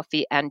grab a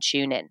coffee and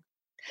tune in.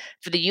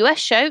 For the US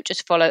show,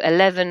 just follow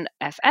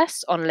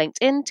 11FS on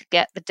LinkedIn to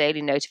get the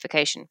daily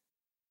notification.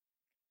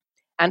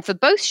 And for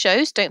both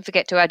shows, don't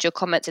forget to add your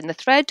comments in the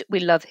thread. We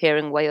love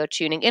hearing where you're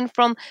tuning in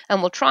from,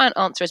 and we'll try and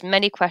answer as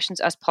many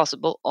questions as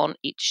possible on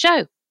each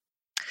show.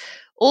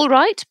 All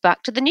right,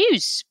 back to the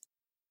news.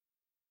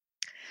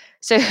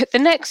 So the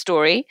next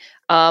story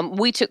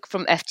we took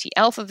from FT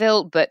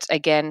Alphaville, but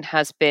again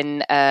has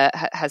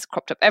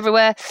cropped up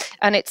everywhere,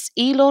 and it's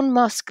Elon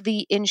Musk,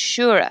 the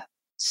insurer.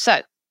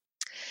 So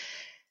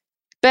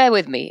bear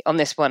with me on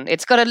this one.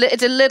 It's a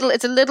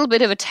little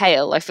bit of a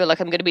tale. I feel like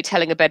I'm going to be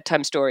telling a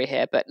bedtime story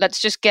here, but let's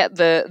just get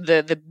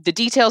the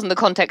details and the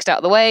context out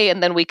of the way,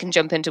 and then we can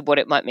jump into what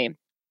it might mean.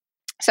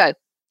 So,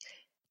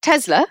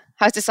 Tesla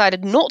has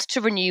decided not to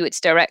renew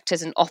its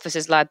directors and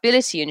officers'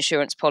 liability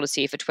insurance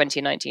policy for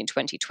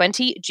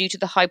 2019-2020 due to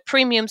the high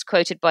premiums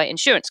quoted by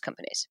insurance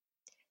companies.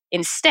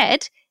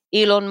 Instead,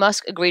 Elon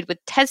Musk agreed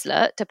with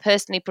Tesla to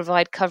personally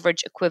provide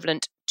coverage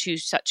equivalent to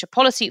such a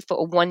policy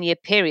for a 1-year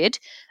period,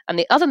 and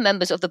the other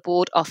members of the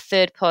board are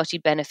third-party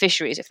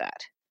beneficiaries of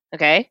that.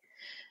 Okay?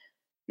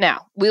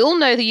 Now, we all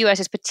know the US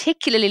is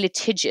particularly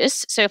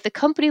litigious, so if the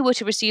company were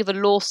to receive a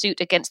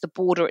lawsuit against the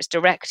board or its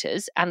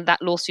directors, and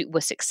that lawsuit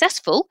was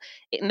successful,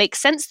 it makes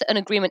sense that an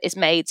agreement is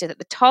made so that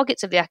the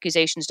targets of the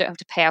accusations don't have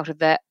to pay out of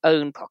their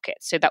own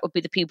pockets. So that would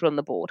be the people on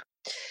the board.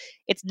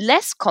 It's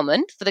less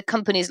common for the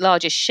company's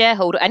largest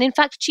shareholder, and in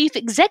fact chief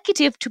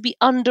executive, to be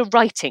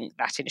underwriting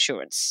that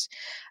insurance.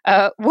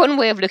 One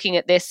way of looking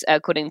at this,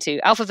 according to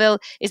Alphaville,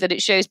 is that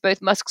it shows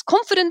both Musk's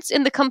confidence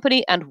in the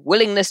company and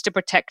willingness to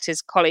protect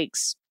his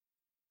colleagues.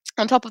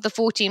 On top of the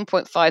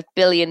 $14.5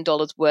 billion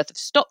worth of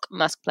stock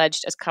Musk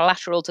pledged as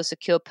collateral to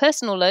secure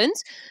personal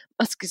loans,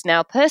 Musk is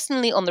now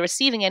personally on the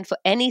receiving end for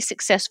any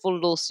successful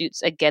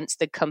lawsuits against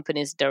the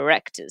company's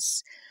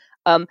directors.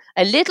 A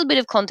little bit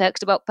of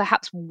context about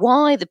perhaps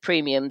why the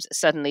premiums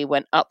suddenly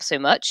went up so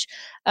much.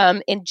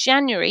 In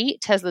January,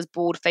 Tesla's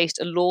board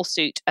faced a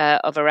lawsuit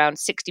of around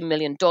 $60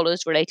 million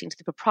relating to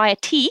the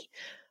propriety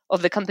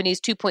of the company's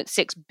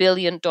 $2.6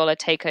 billion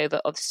takeover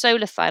of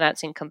solar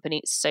financing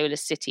company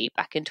SolarCity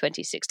back in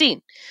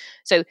 2016.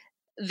 So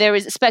there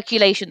is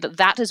speculation that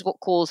that is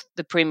what caused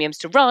the premiums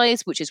to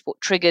rise, which is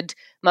what triggered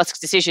Musk's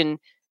decision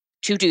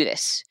to do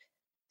this.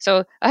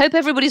 So I hope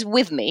everybody's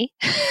with me.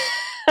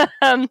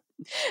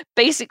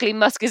 Basically,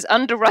 Musk is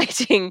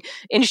underwriting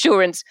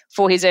insurance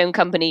for his own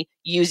company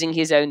using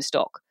his own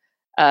stock.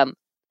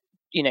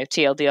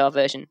 TLDR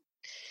version.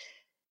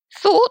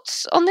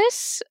 Thoughts on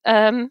this?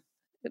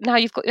 Now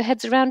you've got your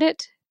heads around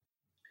it?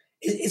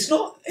 It's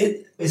not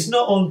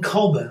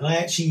uncommon. I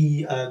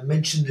actually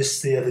mentioned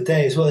this the other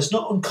day as well. It's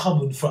not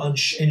uncommon for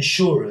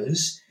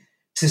insurers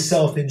to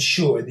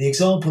self-insure. The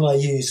example I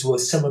used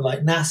was someone like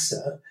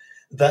NASA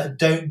that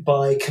don't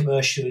buy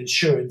commercial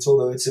insurance,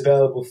 although it's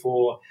available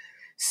for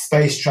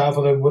space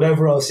travel and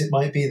whatever else it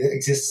might be that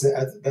exists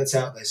that's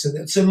out there.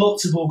 So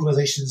lots of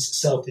organizations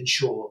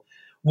self-insure.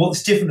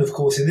 What's different, of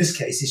course, in this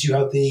case is you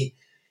have the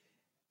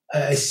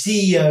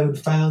CEO and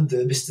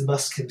founder, Mr.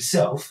 Musk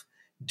himself,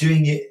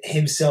 doing it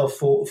himself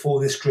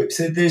for this group.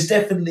 So there's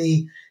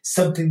definitely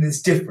something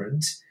that's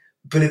different.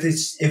 But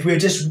if we're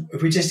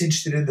just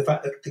interested in the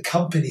fact that the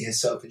company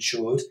has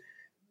self-insured,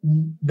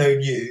 no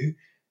new.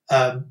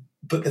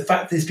 But the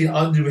fact that it's been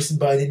underwritten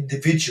by an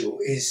individual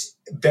is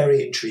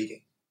very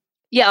intriguing.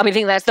 Yeah, I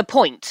think that's the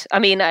point.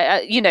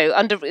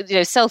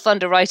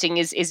 Self-underwriting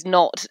is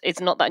not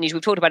that unusual.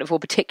 We've talked about it before,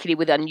 particularly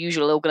with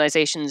unusual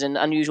organizations and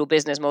unusual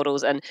business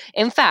models. And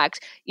in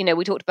fact,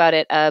 we talked about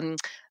it,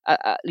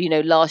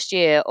 last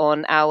year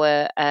on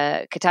our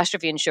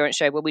catastrophe insurance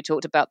show, where we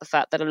talked about the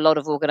fact that a lot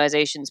of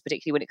organizations,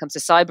 particularly when it comes to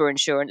cyber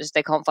insurance,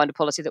 they can't find a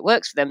policy that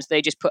works for them, so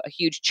they just put a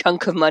huge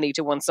chunk of money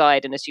to one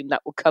side and assume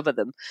that will cover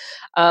them.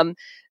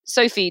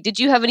 Sophie, did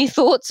you have any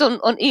thoughts on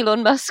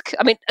Elon Musk?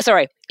 I mean,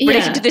 sorry,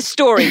 related to this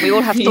story, we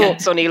all have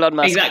thoughts on Elon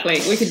Musk. Exactly.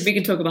 We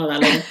can talk about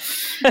that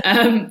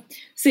later.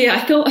 So yeah,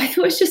 I thought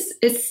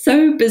it's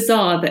so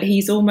bizarre that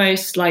he's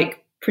almost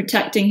like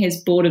protecting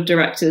his board of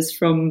directors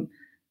from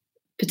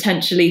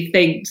potentially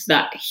things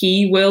that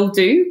he will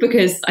do,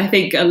 because I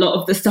think a lot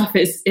of the stuff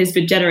is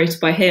been generated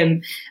by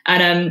him.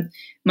 And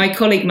my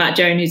colleague Matt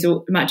Jones,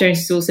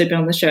 who's also been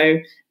on the show,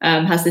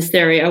 has this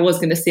theory. I was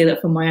going to steal it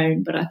from my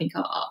own, but I think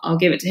I'll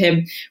give it to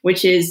him,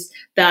 which is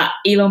that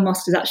Elon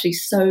Musk is actually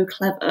so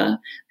clever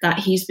that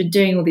he's been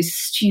doing all this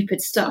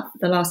stupid stuff for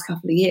the last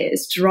couple of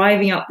years,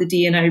 driving up the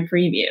D&O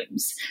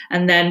premiums.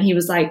 And then he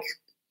was like,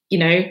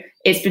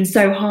 it's been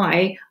so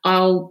high,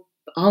 I'll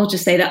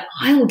just say that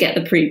I'll get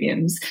the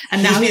premiums.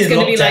 And now he's going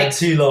to be like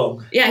too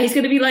long. Yeah, he's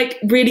going to be like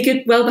really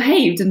good, well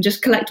behaved, and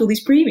just collect all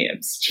these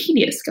premiums.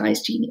 Genius,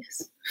 guys,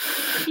 genius.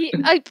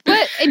 But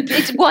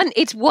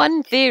it's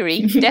one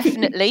theory,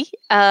 definitely.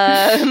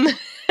 Yeah,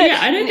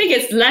 I don't think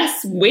it's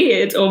less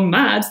weird or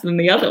mad than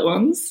the other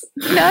ones.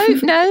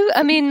 No.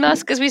 I mean,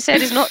 Musk, as we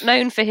said, is not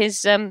known for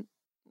his I don't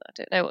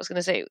know what I was going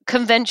to say,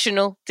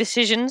 conventional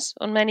decisions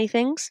on many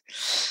things.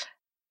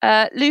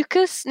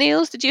 Lucas,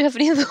 Niels, did you have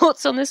any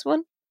thoughts on this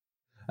one?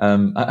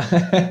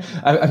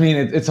 I mean,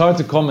 it's hard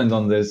to comment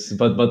on this,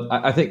 but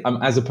I think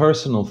as a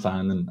personal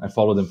fan, and I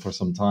followed him for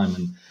some time,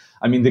 and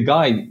I mean, the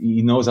guy,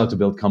 he knows how to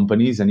build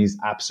companies, and he's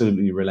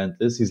absolutely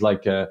relentless. He's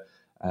like I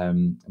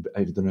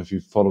don't know if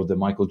you followed the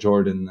Michael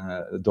Jordan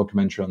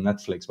documentary on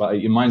Netflix, but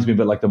it reminds me a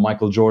bit like the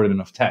Michael Jordan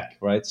of tech,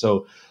 right?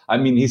 So, I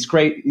mean, he's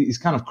great. He's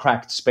kind of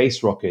cracked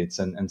space rockets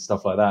and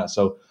stuff like that.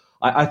 So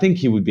I think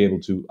he would be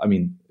able to, I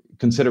mean,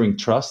 considering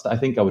trust, I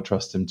think I would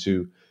trust him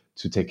to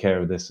take care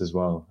of this as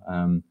well.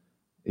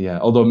 Yeah,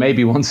 although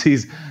maybe once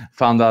he's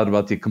found out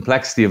about the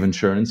complexity of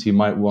insurance, he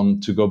might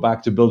want to go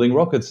back to building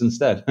rockets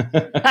instead.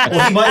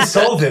 Well, he might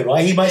solve it,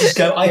 right? He might just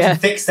go, I can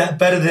fix that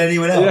better than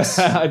anyone else.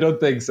 Yeah, I don't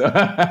think so.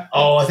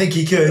 I think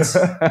he could.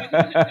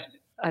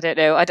 I don't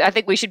know. I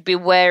think we should be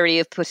wary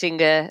of putting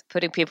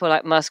people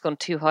like Musk on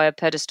too high a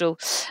pedestal.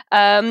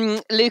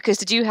 Lucas,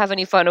 did you have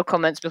any final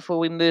comments before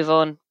we move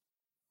on?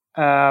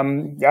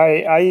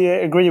 I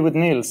agree with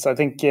Niels. I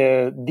think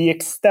the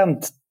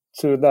extent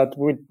that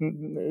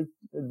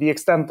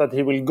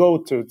he will go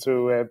to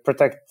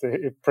protect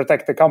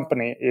the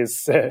company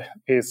is I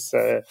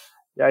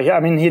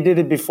mean, he did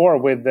it before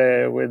with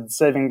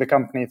saving the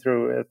company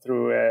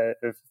through a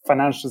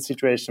financial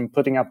situation,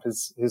 putting up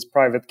his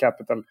private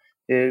capital.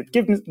 It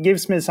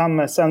gives me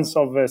some sense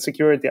of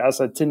security as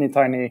a teeny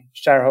tiny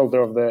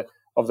shareholder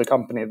of the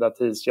company, that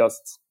he's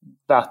just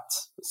that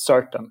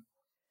certain.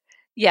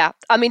 Yeah,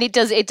 I mean, it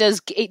does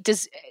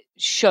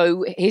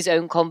show his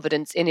own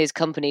confidence in his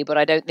company, but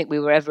I don't think we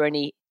were ever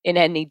in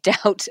any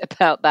doubt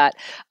about that.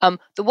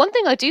 The one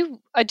thing I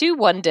do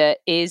wonder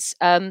is,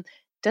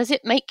 does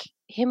it make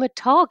him a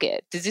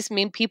target? Does this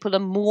mean people are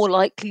more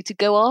likely to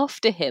go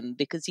after him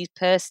because he's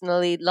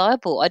personally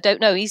liable? I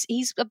don't know.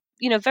 He's a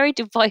very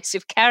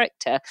divisive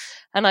character,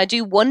 and I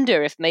do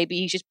wonder if maybe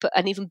he should put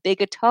an even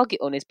bigger target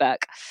on his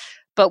back.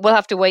 But we'll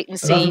have to wait and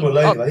see. I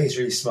think he's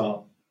really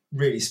smart.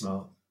 Really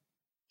smart.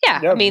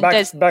 Yeah, I mean,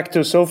 back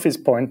to Sophie's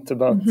point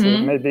about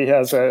maybe he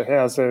has a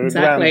grand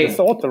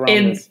thought around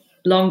this.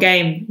 Long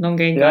game, guys.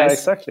 Yeah,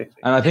 exactly.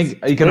 And I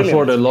think he can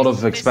afford a lot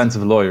of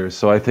expensive lawyers,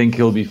 so I think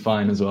he'll be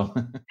fine as well.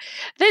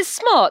 There's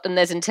smart and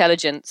there's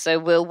intelligent, so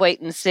we'll wait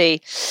and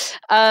see.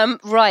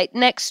 Right,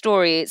 next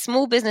story.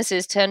 Small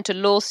businesses turn to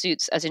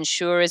lawsuits as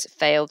insurers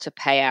fail to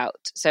pay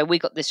out. So we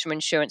got this from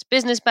Insurance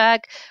Business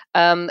Bag.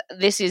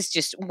 This is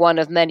just one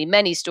of many,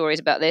 many stories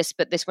about this,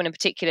 but this one in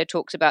particular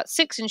talks about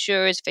 6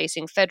 insurers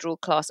facing federal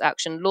class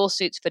action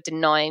lawsuits for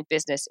denying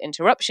business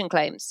interruption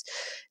claims.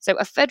 So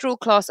a federal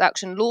class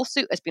action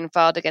lawsuit has been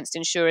filed against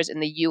insurers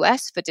in the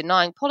US for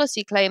denying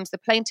policy claims the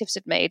plaintiffs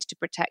had made to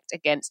protect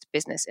against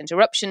business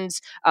interruptions,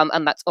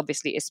 and that's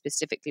obviously is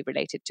specifically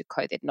related to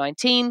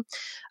COVID-19.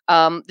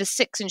 The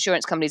 6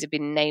 insurance companies have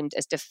been named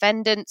as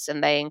defendants,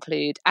 and they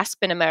include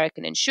Aspen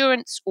American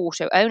Insurance,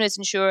 Auto Owners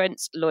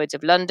Insurance, Lloyd's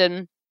of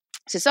London,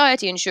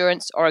 Society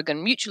Insurance,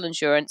 Oregon Mutual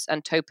Insurance,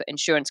 and Topa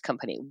Insurance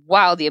Company.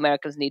 Wow, the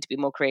Americans need to be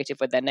more creative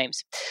with their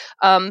names.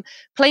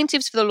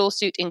 Plaintiffs for the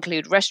lawsuit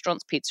include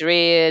restaurants,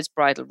 pizzerias,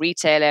 bridal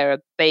retailer, a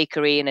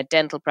bakery, and a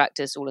dental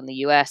practice, all in the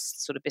US,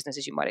 sort of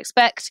businesses you might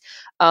expect.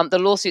 The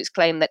lawsuits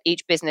claim that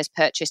each business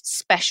purchased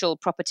special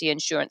property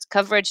insurance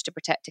coverage to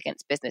protect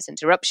against business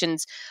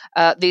interruptions.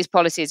 These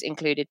policies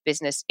included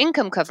business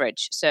income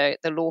coverage. So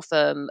the law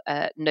firm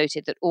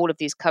noted that all of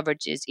these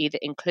coverages either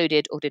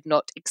included or did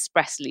not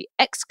expressly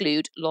exclude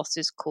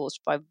losses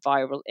caused by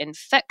viral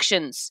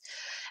infections.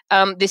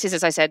 This is,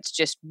 as I said,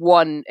 just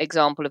one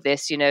example of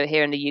this.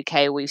 Here in the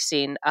UK, we've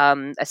seen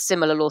a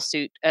similar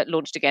lawsuit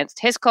launched against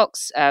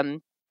Hiscox.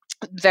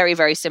 very,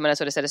 very similar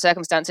sort of set of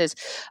circumstances,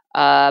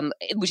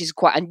 which is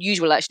quite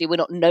unusual, actually. We're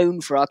not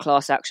known for our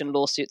class action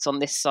lawsuits on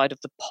this side of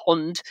the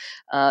pond.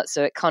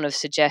 So it kind of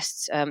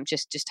suggests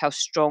just how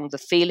strong the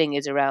feeling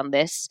is around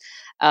this.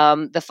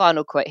 The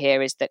final quote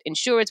here is that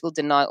insurers will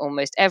deny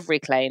almost every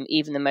claim,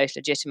 even the most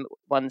legitimate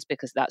ones,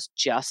 because that's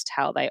just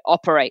how they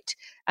operate.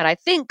 And I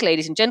think,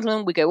 ladies and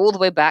gentlemen, we go all the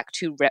way back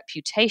to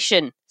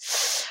reputation.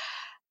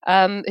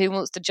 Who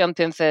wants to jump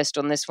in first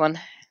on this one?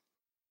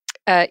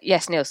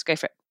 Yes, Niels, go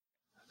for it.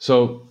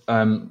 So,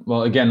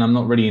 well, again, I'm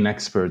not really an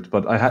expert,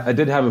 but I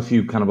did have a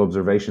few kind of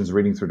observations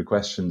reading through the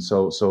question.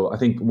 So I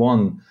think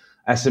one,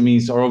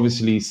 SMEs are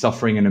obviously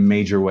suffering in a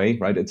major way,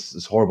 right?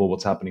 It's horrible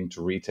what's happening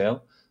to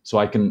retail. So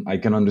I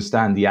can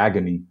understand the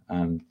agony,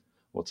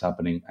 what's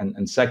happening.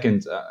 And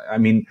second, I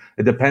mean,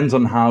 it depends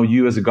on how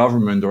you as a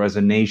government or as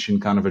a nation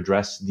kind of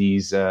address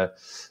these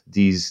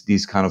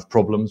kind of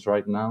problems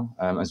right now.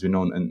 As we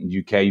know, in the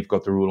UK, you've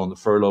got the rule on the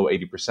furlough,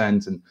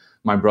 80%. And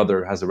my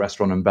brother has a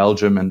restaurant in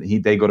Belgium, and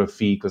they got a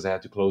fee because they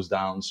had to close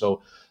down.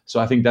 So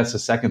I think that's the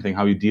second thing,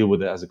 how you deal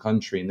with it as a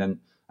country. And then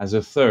as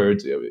a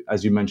third,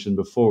 as you mentioned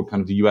before,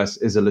 kind of the US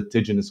is a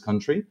litigious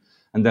country.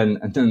 And then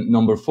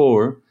number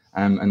four,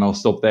 and I'll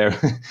stop there,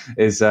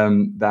 is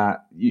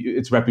that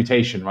it's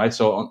reputation, right?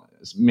 So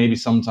maybe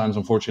sometimes,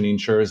 unfortunately,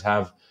 insurers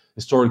have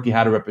historically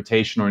had a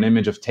reputation or an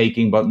image of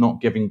taking but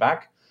not giving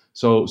back.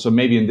 So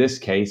maybe in this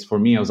case, for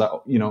me, I was like,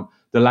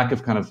 the lack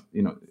of kind of,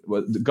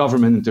 the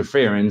government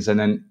interference, and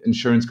then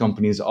insurance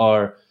companies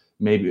are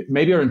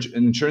maybe are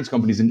insurance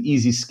companies an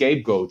easy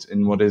scapegoat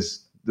in what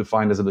is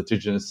defined as a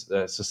litigious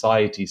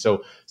society.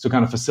 So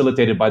kind of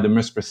facilitated by the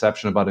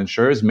misperception about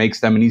insurers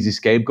makes them an easy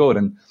scapegoat,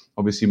 and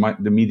obviously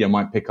the media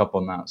might pick up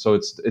on that. So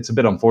it's a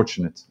bit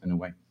unfortunate in a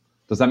way.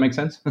 Does that make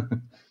sense?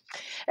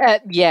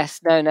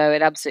 Yes, no,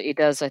 it absolutely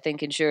does. I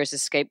think insurers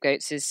as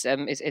scapegoats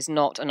is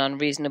not an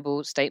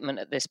unreasonable statement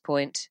at this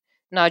point.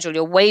 Nigel,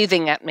 you're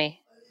waving at me.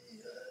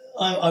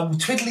 I'm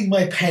twiddling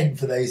my pen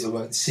for those who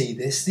won't see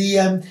this.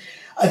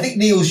 I think,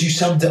 Niels, you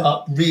summed it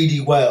up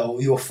really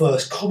well, your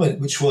first comment,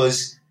 which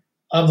was,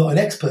 I'm not an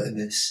expert in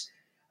this.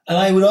 And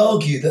I would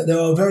argue that there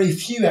are very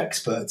few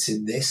experts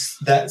in this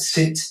that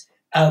sit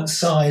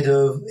outside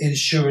of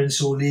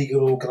insurance or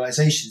legal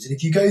organisations. And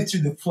if you go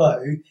through the flow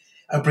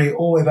and bring it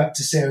all the way back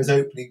to Sarah's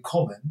opening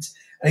comment,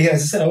 and again,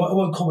 as I said, I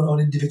won't comment on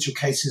individual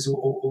cases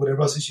or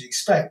whatever else you'd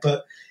expect,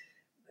 but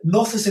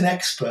not as an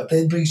expert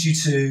then brings you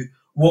to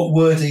what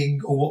wording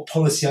or what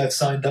policy I've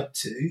signed up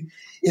to.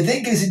 It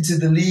then goes into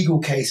the legal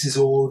cases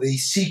or the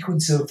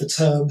sequence of the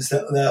terms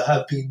that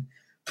have been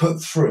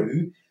put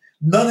through.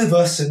 None of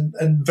us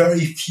and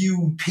very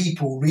few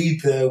people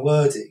read the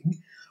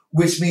wording,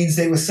 which means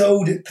they were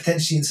sold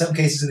potentially in some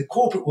cases in the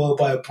corporate world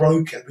by a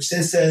broker, which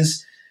then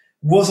says,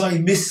 was I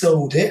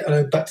missold it? And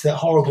I'm back to that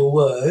horrible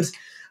word.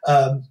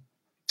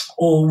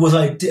 Or was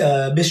I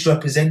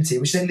misrepresented?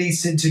 Which then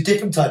leads into a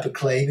different type of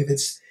claim.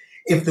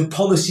 If the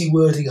policy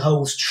wording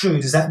holds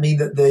true, does that mean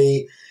that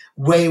the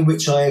way in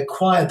which I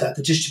acquired that,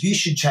 the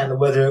distribution channel,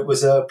 whether it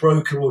was a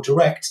broker or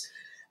direct,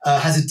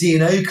 has a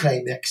D&O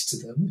claim next to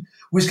them,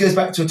 which goes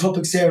back to a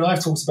topic Sarah and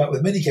I've talked about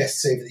with many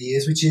guests over the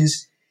years, which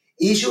is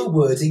your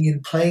wording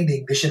in plain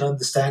English and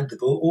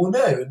understandable or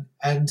no?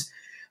 And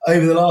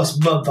over the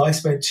last month, I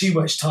spent too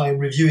much time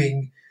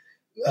reviewing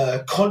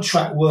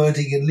contract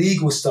wording and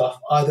legal stuff,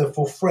 either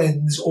for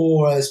friends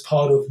or as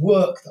part of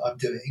work that I'm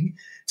doing,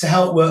 to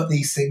help work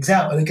these things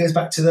out. And it goes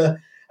back to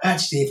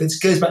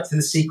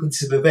the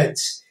sequence of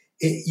events,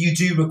 you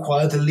do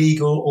require the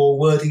legal or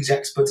wordings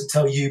expert to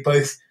tell you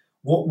both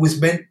what was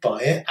meant by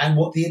it and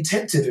what the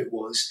intent of it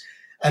was.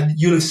 And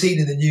you'll have seen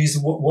in the news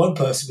what one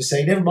person was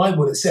saying, never mind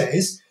what it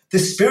says, the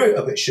spirit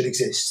of it should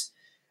exist.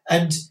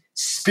 And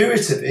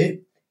spirit of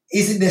it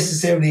isn't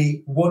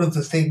necessarily one of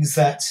the things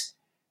that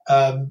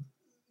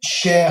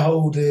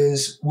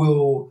shareholders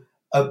will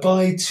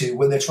abide to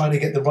when they're trying to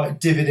get the right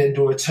dividend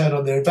or return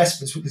on their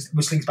investments,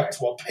 which links back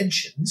to our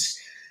pensions,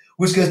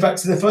 which goes back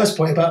to the first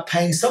point about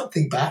paying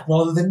something back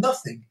rather than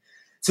nothing.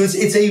 So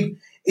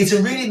it's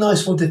a really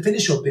nice one to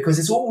finish on because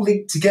it's all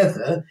linked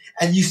together,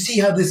 and you see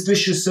how this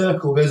vicious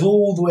circle goes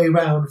all the way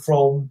around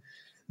from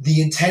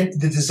the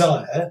intent, the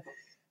desire,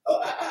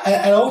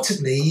 and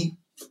ultimately,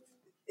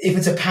 if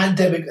it's a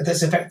pandemic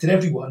that's affected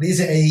everyone, is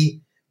it a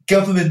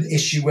government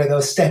issue where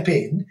they'll step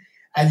in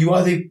and you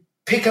either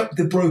pick up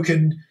the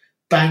broken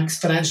banks,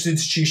 financial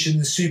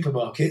institutions,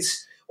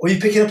 supermarkets, or you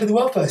pick it up in the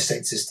welfare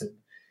state system?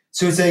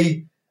 So it's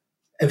a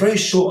very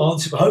short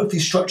answer, but hopefully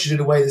structured in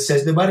a way that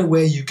says no matter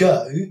where you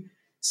go,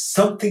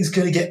 something's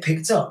going to get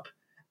picked up.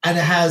 And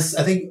it has,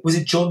 I think, was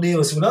it John Neal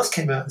or someone else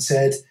came out and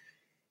said,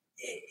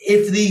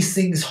 if these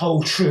things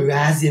hold true, it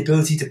has the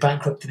ability to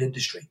bankrupt an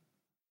industry.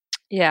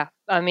 Yeah,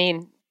 I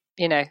mean,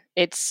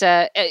 It's.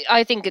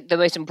 I think the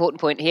most important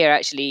point here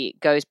actually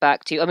goes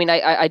back to. I mean,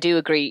 I do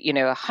agree.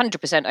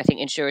 100%. I think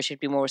insurers should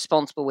be more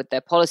responsible with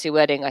their policy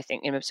wording. I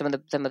think some of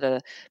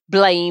the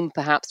blame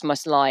perhaps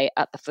must lie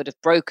at the foot of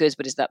brokers.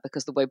 But is that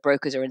because the way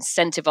brokers are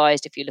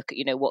incentivized? If you look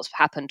at what's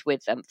happened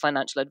with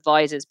financial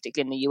advisors,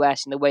 particularly in the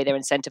US, and the way they're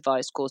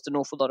incentivized caused an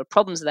awful lot of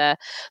problems there.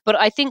 But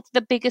I think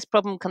the biggest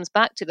problem comes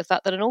back to the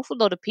fact that an awful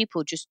lot of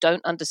people just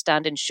don't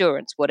understand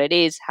insurance, what it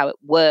is, how it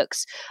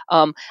works,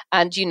 and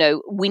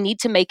we need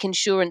to make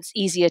insurance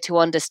easier to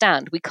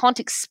understand. We can't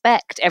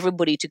expect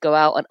everybody to go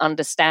out and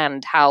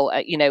understand how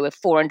a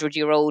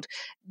 400-year-old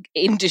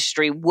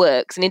industry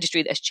works, an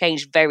industry that's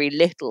changed very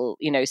little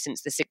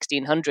since the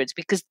 1600s,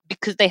 because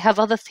they have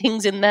other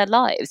things in their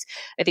lives.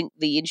 I think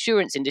the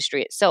insurance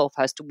industry itself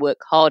has to work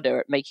harder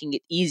at making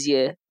it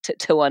easier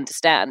to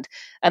understand.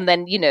 And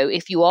then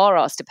if you are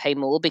asked to pay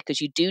more because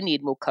you do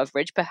need more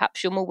coverage,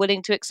 perhaps you're more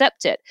willing to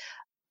accept it.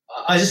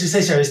 I was just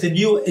going to say, Sarah,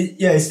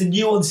 it's the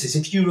nuances.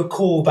 If you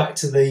recall back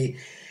to the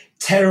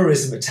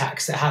terrorism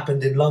attacks that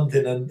happened in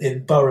London and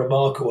in Borough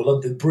Market or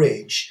London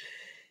Bridge,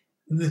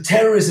 the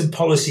terrorism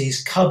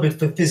policies covered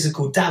for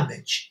physical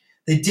damage.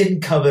 They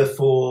didn't cover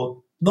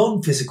for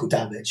non-physical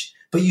damage,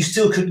 but you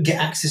still couldn't get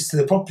access to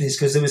the properties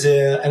because there was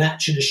an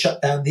action to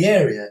shut down the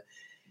area.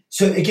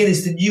 So again,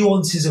 it's the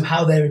nuances of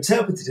how they're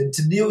interpreted. And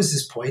to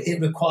Niels' point,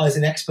 it requires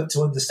an expert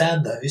to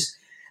understand those.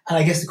 And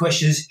I guess the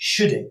question is,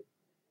 should it?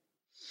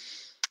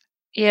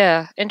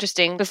 Yeah,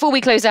 interesting. Before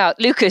we close out,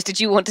 Lucas, did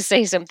you want to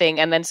say something?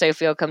 And then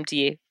Sophie, I'll come to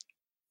you.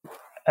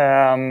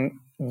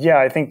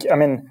 I think,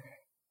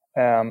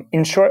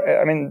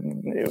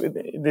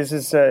 this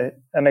is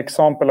an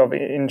example of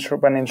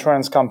when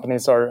insurance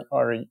companies are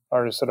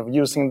sort of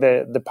using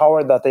the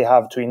power that they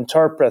have to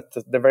interpret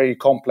the very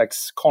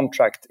complex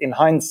contract in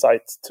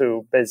hindsight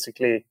to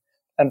basically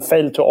and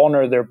fail to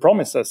honor their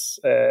promises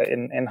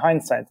in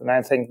hindsight. And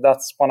I think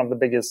that's one of the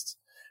biggest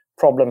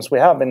problems we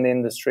have in the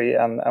industry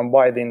and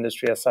why the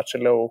industry has such a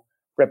low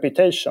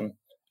reputation.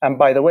 And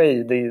by the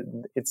way,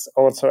 it's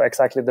also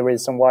exactly the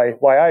reason why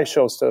I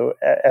chose to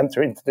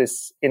enter into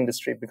this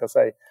industry, because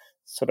I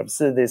sort of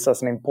see this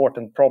as an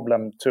important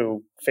problem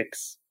to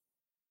fix.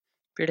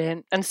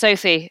 Brilliant. And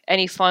Sophie,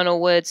 any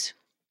final words?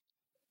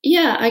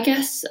 Yeah, I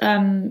guess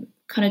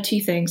kind of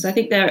two things. I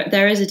think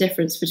there is a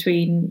difference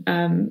between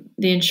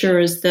the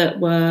insurers that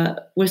were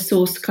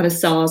sourced kind of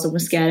SARS and were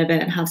scared of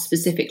it and have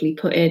specifically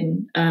put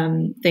in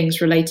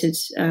things related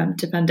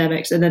to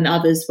pandemics, and then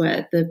others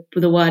where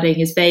the wording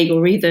is vague,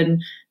 or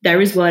even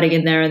there is wording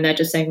in there and they're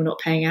just saying we're not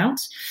paying out.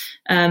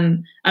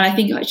 And I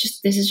think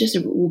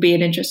will be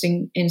an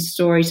interesting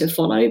story to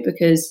follow,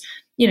 because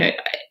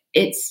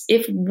it's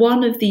if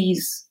one of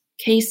these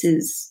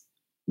cases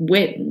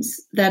wins,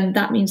 then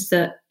that means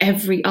that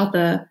every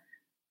other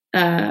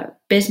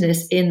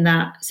business in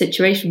that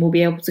situation will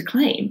be able to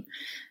claim.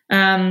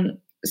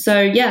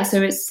 So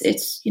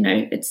it's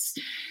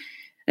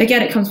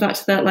again, it comes back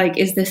to that, like,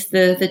 is this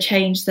the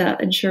change that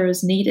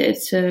insurers needed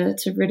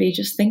to really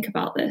just think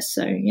about this?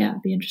 So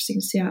it'd be interesting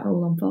to see how it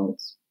all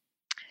unfolds.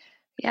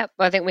 Yeah,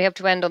 I think we have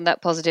to end on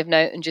that positive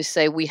note and just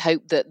say we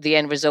hope that the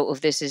end result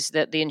of this is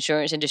that the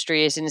insurance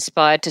industry is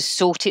inspired to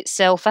sort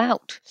itself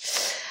out.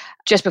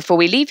 Just before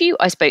we leave you,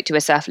 I spoke to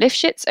Asaf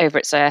Lifshitz over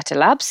at Sayata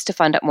Labs to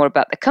find out more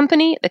about the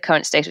company, the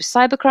current state of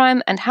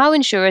cybercrime, and how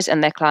insurers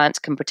and their clients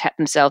can protect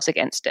themselves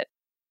against it.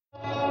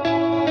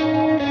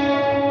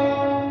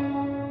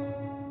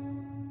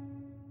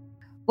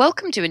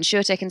 Welcome to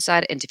InsurTech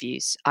Insider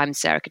Interviews. I'm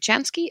Sarah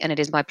Kachansky, and it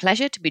is my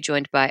pleasure to be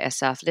joined by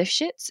Asaf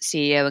Lifshitz,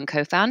 CEO and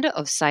co-founder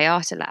of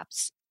Sayata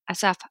Labs.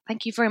 Asaf,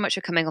 thank you very much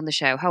for coming on the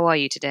show. How are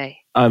you today?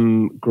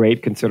 I'm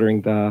great,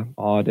 considering the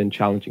odd and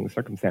challenging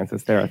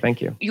circumstances there. Thank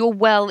you. You're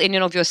well in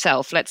and of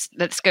yourself. Let's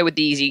go with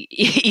the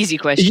easy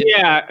question.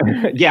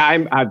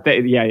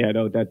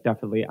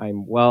 Definitely.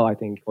 I'm well. I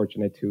think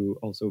fortunate to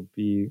also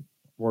be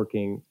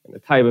working in a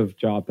type of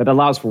job that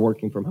allows for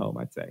working from home,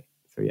 I'd say.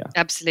 So yeah.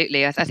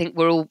 Absolutely. I think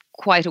we're all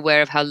quite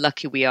aware of how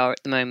lucky we are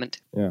at the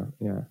moment. Yeah.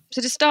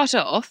 So to start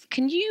off,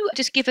 can you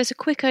just give us a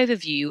quick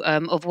overview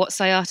of what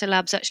Sayata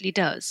Labs actually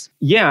does?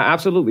 Yeah,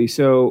 absolutely.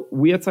 So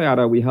we at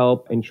Sayata, we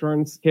help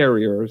insurance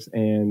carriers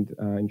and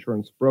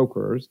insurance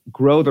brokers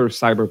grow their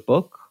cyber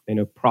book in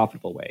a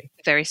profitable way.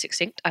 Very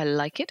succinct. I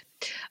like it.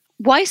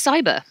 Why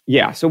cyber?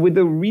 Yeah. So with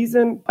the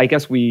reason, I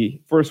guess we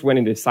first went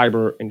into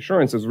cyber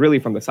insurance is really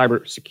from the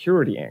cyber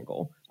security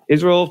angle.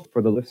 Israel,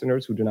 for the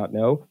listeners who do not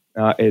know,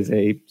 is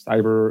a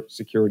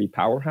cybersecurity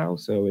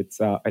powerhouse. So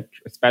it's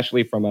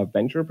especially from a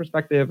venture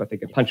perspective, I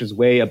think it punches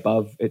way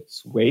above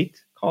its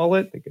weight, call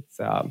it. I think it's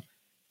the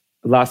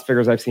last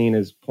figures I've seen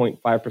is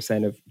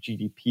 0.5% of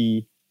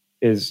GDP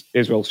is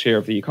Israel's share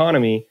of the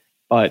economy,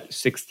 but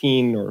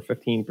 16 or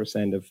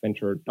 15% of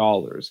venture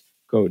dollars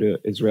go to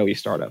Israeli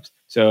startups.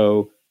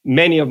 So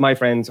many of my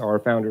friends are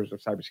founders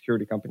of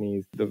cybersecurity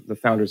companies, the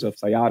founders of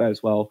Sayata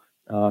as well.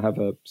 Have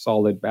a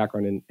solid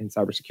background in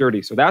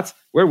cybersecurity. So that's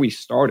where we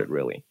started,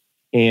 really.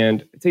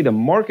 And I'd say the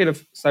market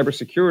of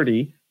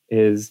cybersecurity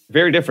is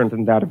very different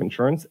than that of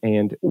insurance.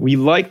 And we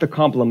like the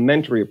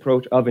complementary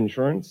approach of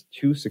insurance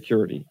to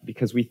security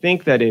because we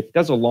think that it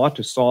does a lot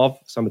to solve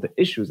some of the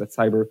issues that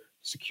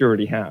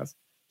cybersecurity has.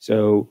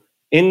 So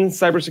in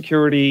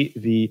cybersecurity,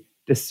 the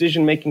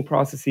decision-making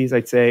processes,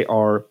 I'd say,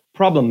 are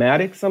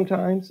problematic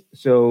sometimes.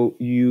 So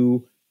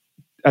you,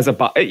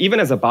 even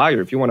as a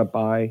buyer, if you want to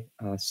buy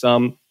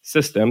some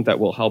system that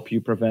will help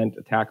you prevent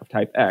attack of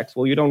type X,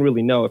 well, you don't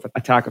really know if an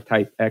attack of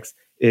type X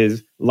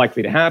is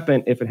likely to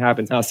happen. If it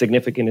happens, how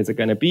significant is it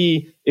going to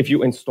be? If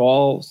you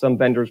install some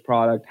vendor's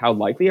product, how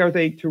likely are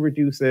they to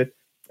reduce it?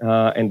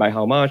 And by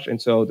how much?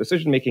 And so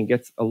decision-making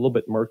gets a little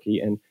bit murky.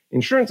 And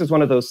insurance is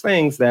one of those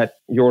things that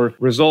your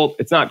result,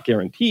 it's not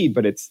guaranteed,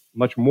 but it's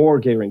much more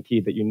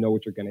guaranteed that you know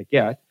what you're going to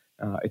get.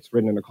 It's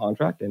written in a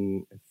contract.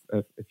 And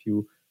if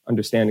you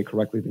understand it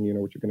correctly, then you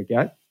know what you're going to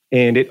get.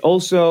 And it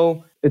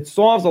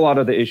solves a lot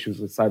of the issues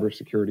with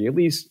cybersecurity, at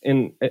least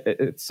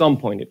at some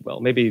point it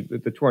will. Maybe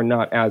the two are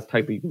not as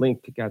tightly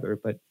linked together,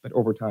 but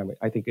over time,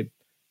 I think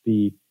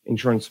the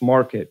insurance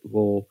market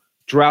will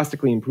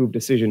drastically improve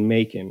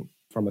decision-making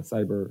from a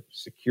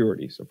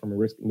cybersecurity, so from a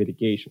risk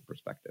mitigation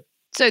perspective.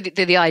 So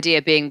the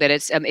idea being that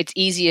it's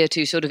easier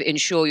to sort of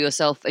insure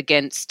yourself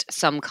against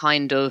some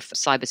kind of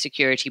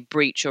cybersecurity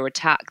breach or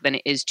attack than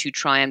it is to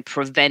try and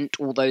prevent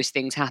all those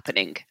things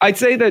happening. I'd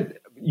say that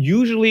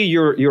usually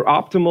your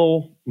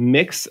optimal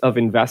mix of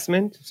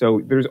investment,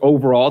 so there's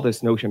overall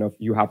this notion of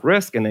you have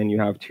risk and then you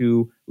have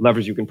two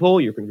levers you can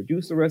pull. You can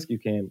reduce the risk, you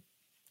can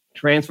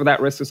transfer that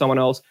risk to someone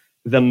else.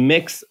 The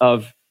mix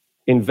of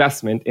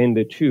investment in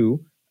the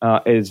two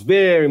is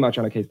very much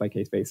on a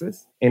case-by-case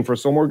basis. And for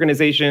some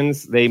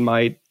organizations, they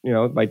might be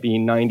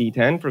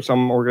 90-10. For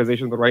some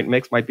organizations, the right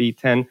mix might be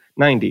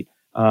 10-90.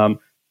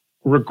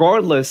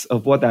 Regardless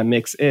of what that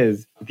mix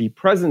is, the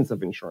presence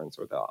of insurance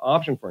or the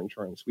option for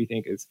insurance, we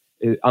think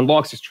it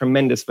unlocks this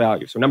tremendous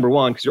value. So number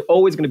one, because you're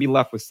always going to be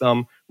left with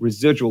some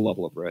residual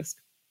level of risk.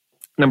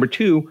 Number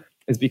two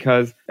is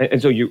because,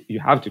 and so you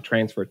have to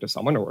transfer it to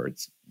someone, or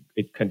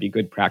it can be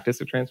good practice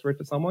to transfer it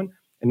to someone.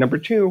 And number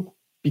two,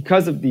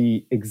 because of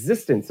the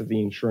existence of the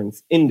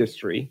insurance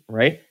industry,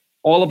 right?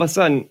 All of a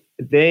sudden,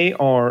 they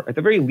are at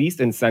the very least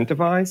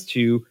incentivized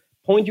to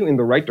point you in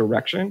the right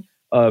direction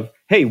of,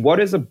 hey,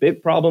 what is a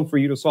big problem for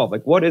you to solve?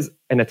 Like, what is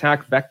an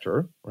attack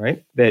vector,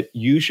 right, that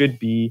you should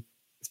be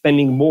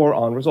spending more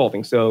on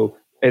resolving? So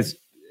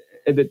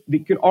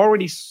you can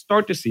already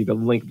start to see the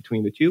link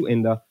between the two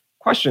in the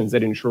questions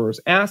that insurers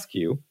ask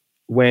you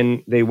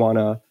when they want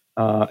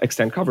to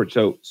extend coverage.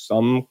 So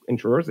some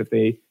insurers, if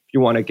you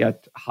want to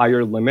get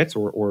higher limits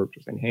or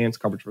just enhance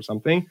coverage for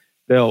something,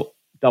 they'll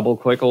double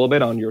click a little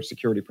bit on your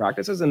security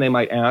practices and they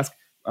might ask,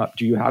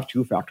 do you have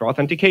two-factor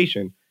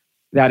authentication?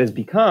 That is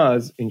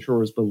because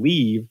insurers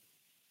believe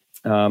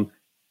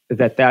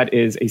that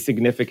is a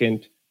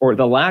significant, or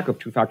the lack of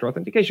two-factor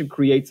authentication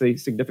creates a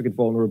significant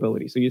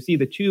vulnerability. So you see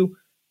the two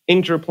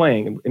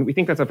interplaying, and we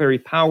think that's a very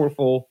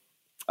powerful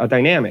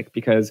dynamic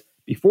because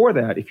before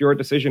that, if you're a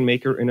decision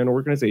maker in an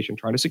organization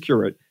trying to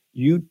secure it,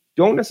 you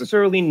don't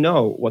necessarily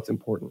know what's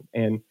important.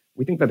 And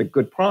we think that a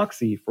good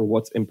proxy for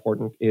what's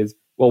important is,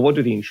 well, what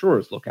do the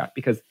insurers look at?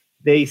 Because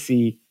they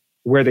see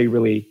where they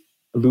really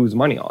lose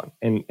money on.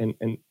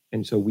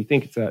 And so we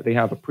think they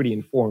have a pretty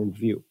informed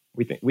view.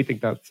 We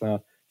think that's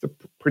it's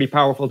a pretty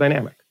powerful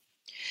dynamic.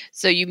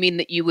 So you mean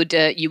that you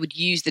would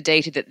use the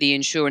data that the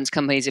insurance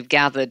companies have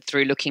gathered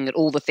through looking at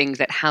all the things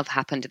that have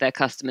happened to their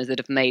customers that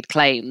have made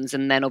claims,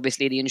 and then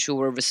obviously the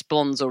insurer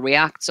responds or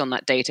reacts on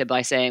that data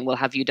by saying, well,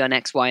 have you done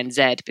X, Y, and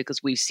Z?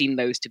 Because we've seen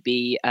those to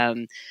be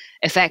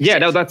effective. Yeah,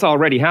 no, that's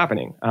already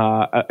happening.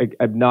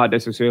 Not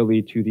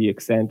necessarily to the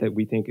extent that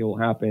we think it will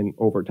happen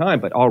over time,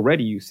 but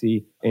already you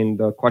see in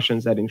the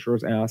questions that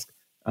insurers ask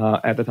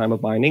at the time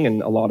of binding,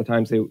 and a lot of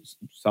times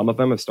some of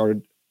them have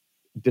started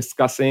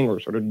discussing or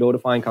sort of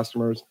notifying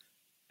customers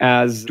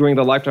as during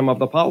the lifetime of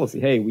the policy,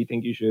 hey, we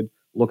think you should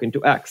look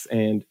into X.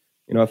 And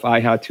if I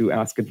had to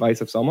ask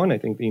advice of someone, I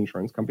think the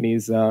insurance company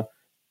is a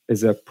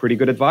pretty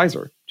good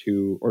advisor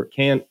or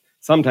can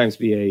sometimes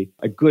be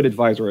a good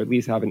advisor, or at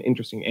least have an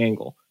interesting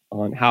angle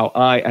on how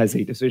I, as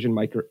a decision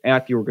maker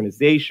at the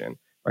organization,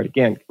 right?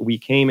 Again, we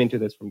came into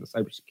this from the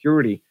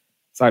cybersecurity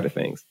side of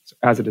things. So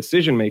as a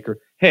decision maker,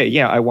 hey,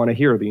 yeah, I want to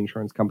hear the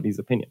insurance company's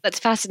opinion. That's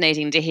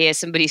fascinating to hear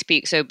somebody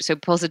speak so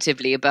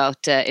positively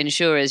about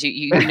insurers.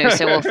 You know,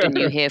 so often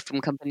you hear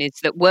from companies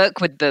that work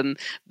with them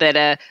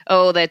that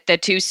they're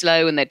too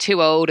slow and they're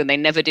too old and they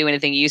never do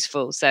anything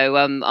useful. So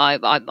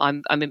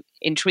I'm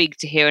intrigued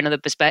to hear another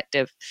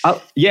perspective.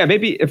 Yeah,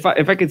 maybe if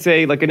I could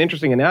say like an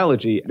interesting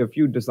analogy, if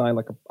you design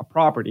like a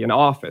property, an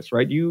office,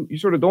 right? You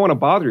sort of don't want to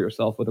bother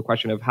yourself with the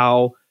question of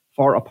how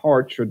far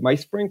apart should my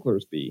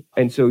sprinklers be?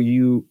 And so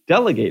you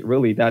delegate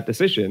really that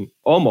decision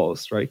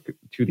almost, right,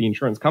 to the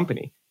insurance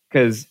company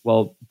because,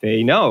 well,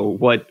 they know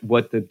what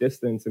the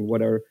distance and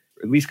what are,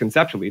 at least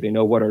conceptually, they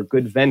know what are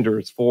good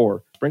vendors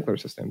for sprinkler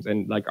systems.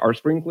 And like, are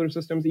sprinkler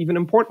systems even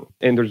important?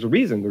 And there's a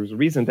reason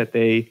that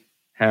they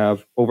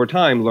have over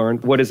time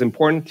learned what is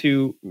important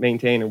to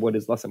maintain and what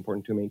is less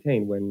important to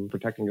maintain when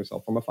protecting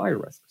yourself from a fire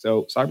risk.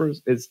 So cyber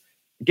is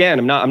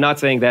again, I'm not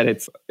saying that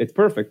it's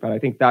perfect, but I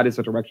think that is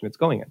the direction it's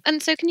going in.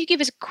 And so can you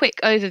give us a quick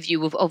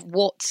overview of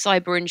what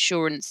cyber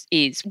insurance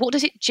is? What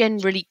does it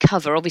generally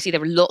cover? Obviously,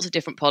 there are lots of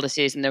different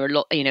policies and there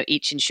are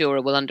each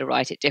insurer will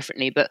underwrite it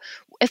differently. But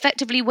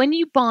effectively, when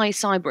you buy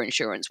cyber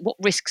insurance, what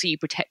risks are you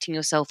protecting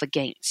yourself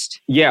against?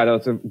 Yeah,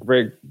 that's a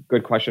very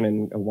good question,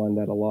 and one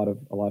that a lot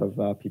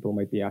of people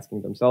might be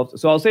asking themselves.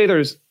 So I'll say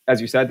as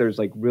you said, there's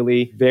like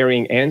really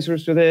varying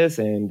answers to this,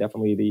 and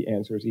definitely the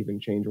answers even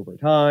change over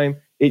time.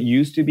 It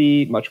used to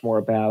be much more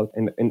about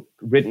and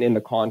written in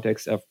the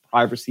context of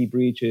privacy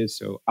breaches.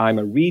 So I'm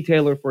a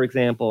retailer, for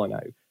example, and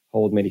I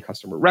hold many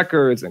customer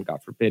records, and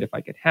God forbid if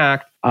I get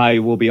hacked, I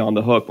will be on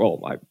the hook.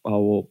 Well, I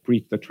will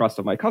breach the trust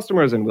of my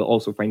customers and will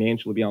also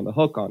financially be on the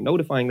hook on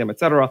notifying them,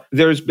 etc.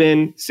 There's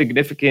been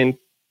significant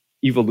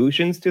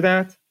evolutions to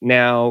that.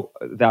 Now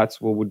that's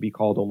what would be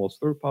called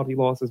almost third-party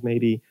losses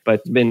maybe, but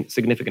it's been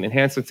significant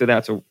enhancements to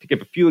that. So to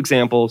give a few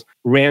examples,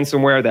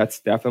 ransomware, that's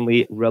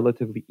definitely a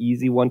relatively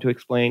easy one to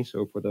explain.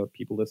 So for the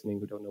people listening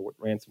who don't know what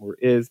ransomware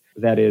is,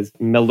 that is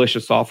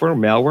malicious software,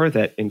 malware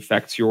that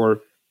infects a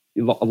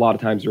lot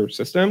of times your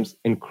systems,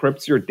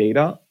 encrypts your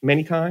data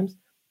many times,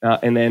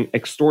 and then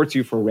extorts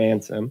you for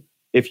ransom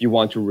if you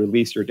want to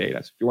release your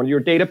data. So if you want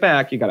your data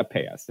back, you got to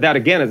pay us. That,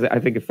 again, is, I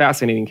think, a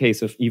fascinating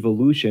case of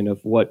evolution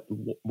of what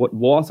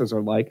losses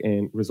are like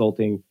and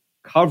resulting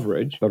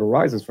coverage that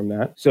arises from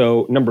that.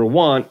 So number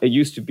one, it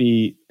used to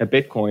be a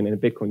Bitcoin, and a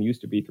Bitcoin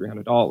used to be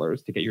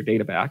 $300 to get your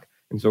data back.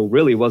 And so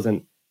really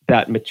wasn't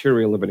that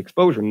material of an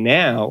exposure.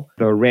 Now,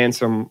 the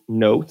ransom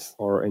notes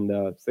are in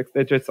the 6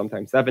 digits,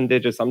 sometimes 7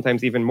 digits,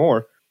 sometimes even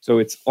more. So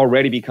it's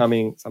already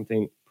becoming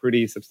something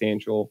pretty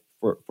substantial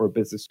for a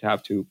business to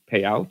have to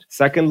pay out.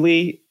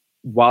 Secondly,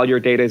 while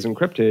your data is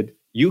encrypted,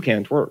 you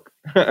can't work.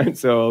 And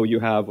so you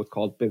have what's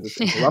called business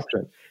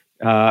interruption.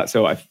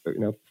 So if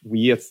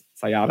we at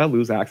Sayata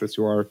lose access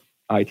to our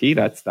IT,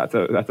 that's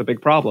a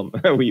big problem.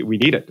 We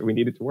need it. We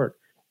need it to work.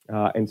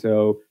 And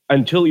so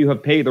until you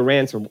have paid the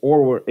ransom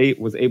or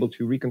was able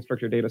to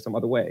reconstruct your data some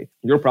other way,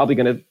 you're probably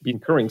going to be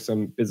incurring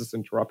some business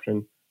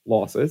interruption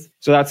losses.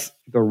 So that's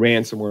the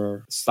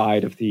ransomware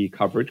side of the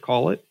coverage,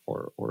 call it,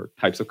 or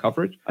types of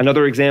coverage.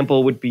 Another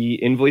example would be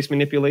invoice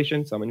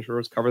manipulation. Some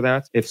insurers cover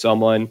that. If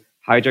someone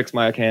hijacks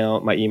my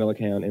account, my email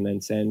account, and then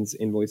sends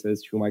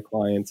invoices to my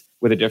clients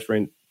with a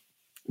different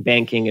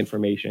banking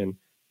information,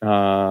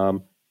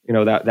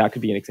 that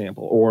could be an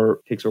example. Or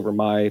takes over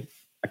my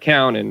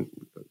account and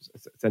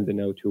sends a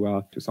note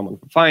to someone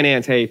from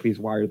finance. Hey, please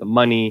wire the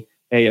money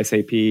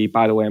ASAP.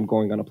 By the way, I'm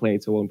going on a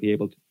plane, so won't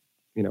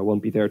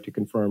be there to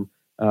confirm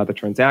the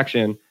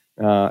transaction.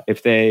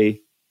 If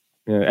they,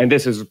 and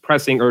this is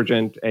pressing,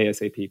 urgent,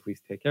 ASAP, please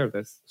take care of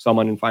this.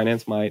 Someone in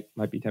finance might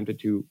be tempted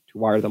to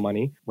wire the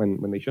money when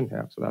they shouldn't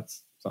have. So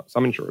that's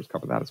some insurers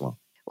cover that as well.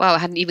 Wow, I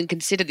hadn't even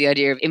considered the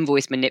idea of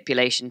invoice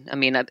manipulation. I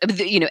mean,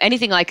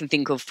 anything I can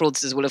think of,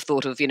 fraudsters will have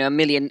thought of, a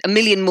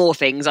million more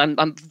things.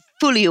 I'm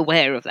fully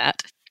aware of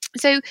that.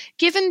 So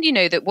given,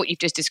 that what you've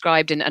just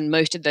described and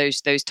most of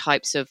those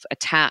types of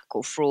attack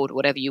or fraud, or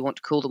whatever you want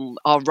to call them,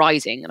 are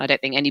rising, and I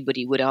don't think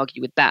anybody would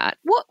argue with that,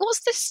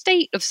 what's the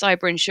state of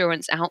cyber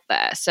insurance out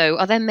there? So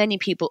are there many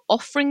people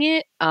offering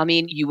it? I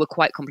mean, you were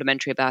quite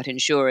complimentary about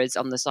insurers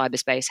on the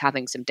cyberspace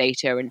having some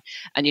data and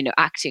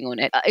acting on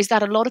it. Is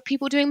that a lot of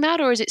people doing that,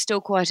 or is it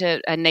still quite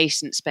a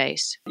nascent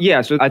space?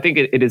 Yeah, so I think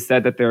it is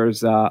said that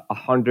there's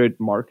 100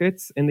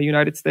 markets in the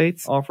United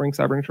States offering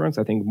cyber insurance.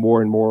 I think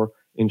more and more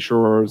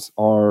insurers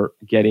are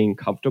getting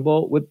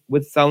comfortable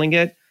with selling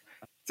it.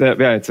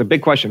 It's a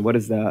big question. What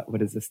is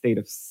the state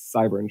of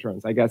cyber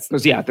insurance? I guess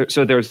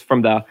so there's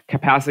from the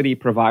capacity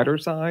provider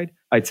side,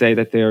 I'd say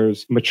that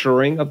there's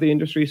maturing of the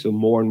industry, so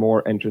more and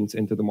more entrants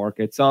into the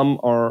market. Some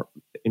are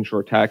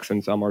insurtechs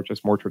and some are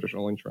just more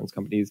traditional insurance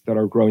companies that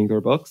are growing their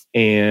books.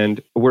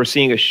 And we're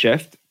seeing a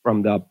shift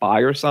from the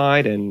buyer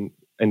side and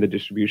the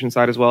distribution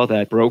side as well,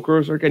 that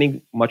brokers are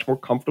getting much more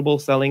comfortable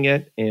selling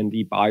it and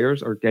the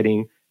buyers are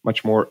getting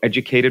much more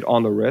educated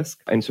on the risk.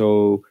 And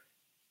so,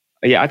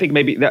 I think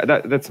maybe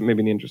that's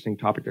maybe an interesting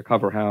topic to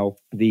cover, how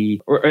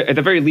or at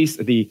the very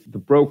least, the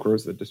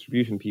brokers, the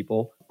distribution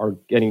people are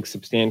getting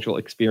substantial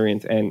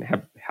experience and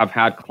have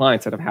had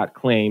clients that have had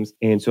claims.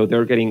 And so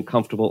they're getting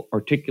comfortable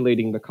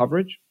articulating the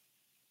coverage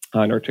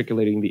and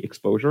articulating the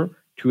exposure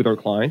to their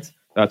clients.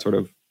 That's sort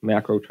of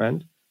macro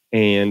trend.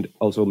 And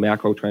also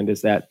macro trend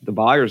is that the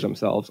buyers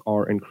themselves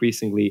are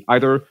increasingly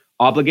either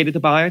obligated to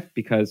buy it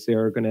because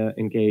they're going to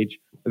engage.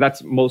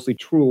 That's mostly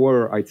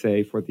truer, I'd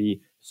say, for the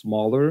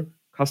smaller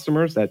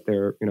customers, that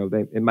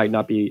it might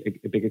not be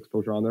a big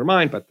exposure on their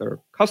mind, but their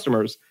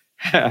customers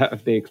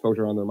have the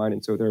exposure on their mind.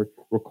 And so they're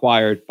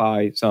required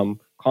by some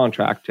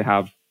contract to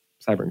have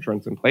cyber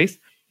insurance in place,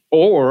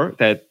 or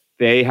that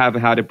they have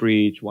had a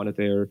breach, one of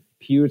their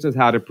peers has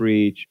had a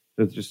breach.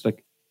 There's just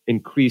like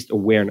increased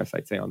awareness,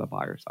 I'd say, on the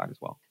buyer side as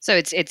well. So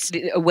it's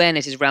the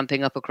awareness is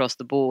ramping up across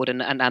the board,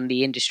 and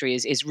the industry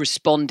is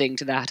responding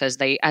to that as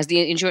the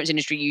insurance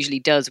industry usually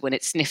does when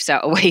it sniffs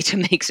out a way to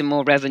make some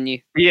more revenue.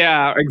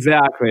 Yeah,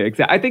 exactly.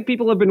 I think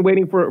people have been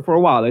waiting for a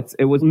while.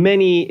 It was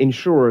many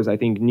insurers, I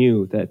think,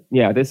 knew that,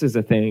 this is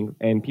a thing,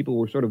 and people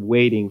were sort of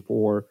waiting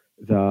for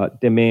the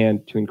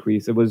demand to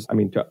increase. It was,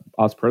 to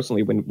us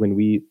personally, when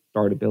we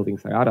started building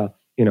Sayata,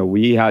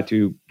 we had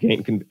to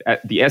gain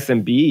the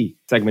SMB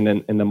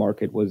segment in the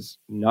market was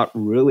not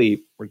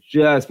really, or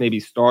just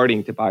maybe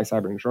starting to buy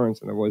cyber insurance.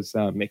 And there was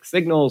mixed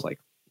signals. Like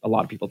a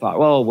lot of people thought,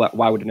 well,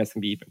 why would an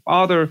SMB even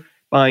bother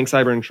buying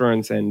cyber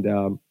insurance? And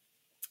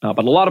but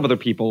a lot of other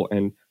people,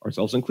 and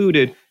ourselves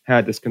included,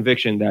 had this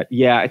conviction that,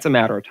 it's a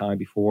matter of time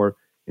before,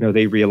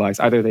 they realize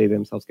either they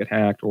themselves get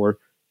hacked or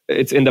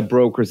it's in the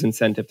broker's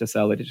incentive to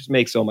sell it. It just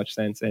makes so much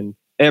sense. And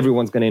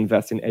everyone's going to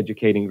invest in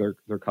educating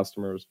their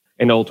customers.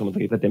 And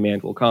ultimately, the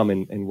demand will come.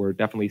 And we're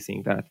definitely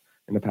seeing that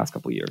in the past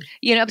couple of years.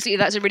 Absolutely.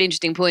 That's a really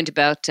interesting point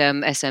about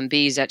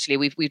SMBs. Actually,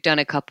 we've done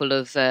a couple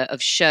of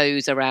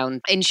shows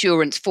around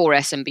insurance for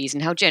SMBs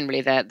and how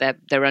generally they're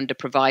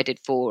underprovided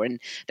for, and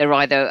they're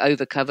either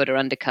overcovered or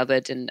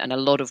undercovered, and a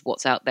lot of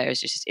what's out there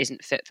just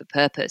isn't fit for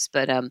purpose.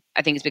 But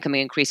I think it's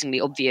becoming increasingly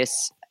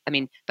obvious.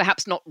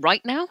 Perhaps not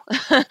right now,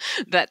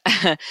 but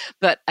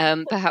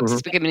perhaps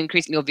it's becoming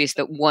increasingly obvious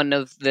that one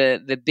of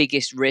the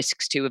biggest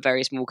risks to a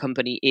very small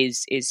company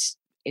is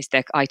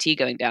their IT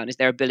going down, is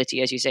their ability,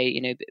 as you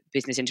say,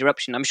 business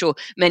interruption. I'm sure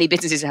many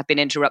businesses have been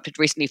interrupted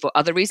recently for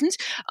other reasons.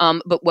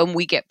 But when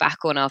we get back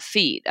on our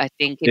feet, I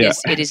think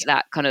it is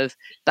that kind of,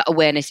 that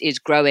awareness is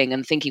growing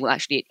and thinking, well,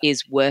 actually, it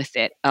is worth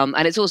it. And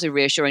it's also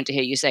reassuring to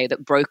hear you say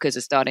that brokers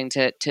are starting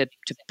to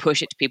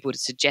push it to people, to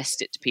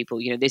suggest it to people.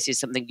 This is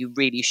something you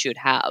really should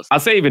have. I'll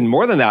say even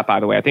more than that, by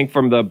the way. I think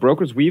from the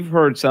brokers, we've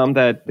heard some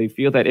that they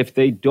feel that if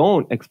they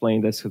don't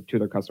explain this to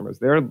their customers,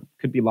 they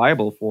could be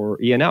liable for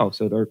E&O.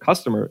 So their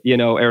customer,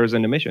 errors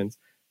and omissions,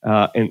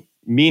 and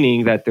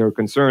meaning that they're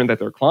concerned that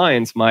their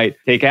clients might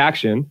take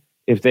action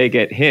if they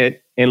get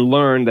hit and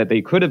learn that they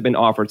could have been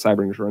offered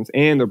cyber insurance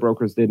and their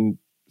brokers didn't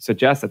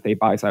suggest that they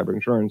buy cyber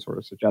insurance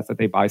or suggest that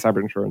they buy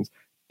cyber insurance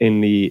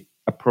in the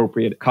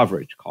appropriate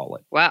coverage, call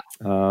it.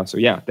 Wow. So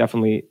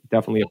definitely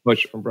a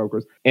push from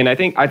brokers. And I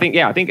think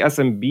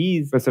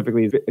SMBs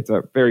specifically, it's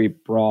a very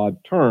broad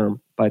term,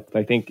 but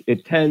I think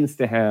it tends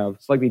to have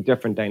slightly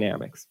different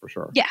dynamics for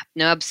sure. Yeah,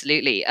 no,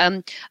 absolutely.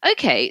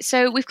 Okay,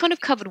 so we've kind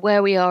of covered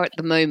where we are at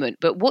the moment,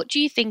 but what do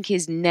you think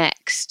is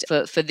next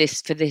for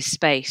this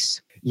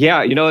space?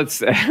 Yeah,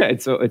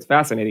 it's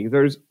fascinating.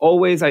 There's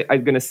always, I'm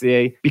going to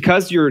say,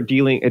 because you're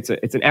dealing, it's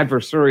an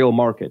adversarial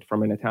market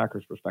from an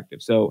attacker's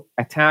perspective. So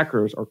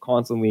attackers are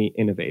constantly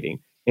innovating,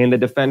 and the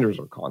defenders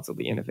are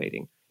constantly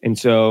innovating. And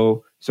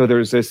so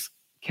there's this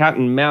cat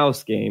and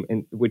mouse game,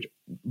 and which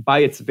by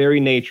its very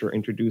nature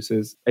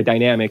introduces a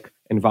dynamic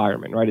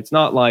environment, right? It's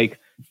not like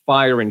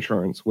fire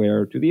insurance,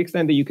 where to the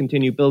extent that you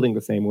continue building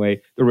the same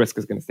way, the risk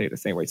is going to stay the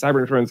same way. Cyber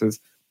insurance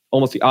is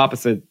almost the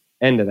opposite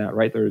end of that,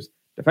 right? There's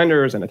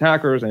defenders and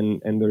attackers,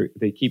 and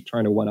they keep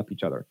trying to one-up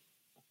each other.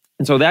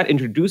 And so that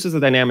introduces a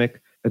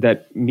dynamic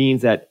that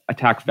means that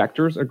attack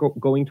vectors are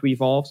going to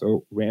evolve.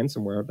 So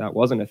ransomware, that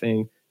wasn't a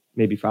thing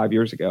maybe 5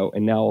 years ago,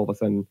 and now all of a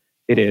sudden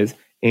it is.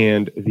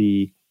 And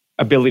the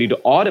ability to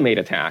automate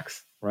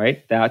attacks,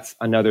 right? That's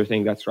another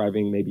thing that's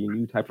driving maybe a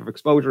new type of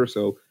exposure.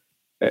 So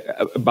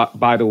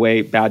by the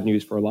way, bad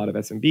news for a lot of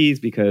SMBs,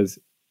 because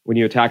when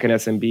you attack an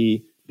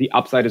SMB, the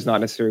upside is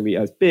not necessarily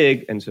as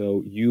big. And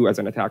so you as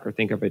an attacker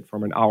think of it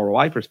from an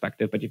ROI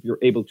perspective. But if you're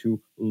able to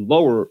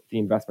lower the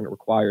investment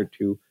required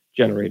to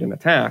generate an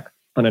attack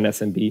on an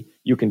SMB,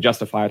 you can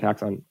justify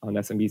attacks on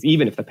SMBs,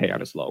 even if the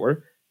payout is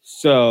lower.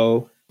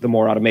 So the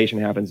more automation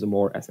happens, the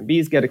more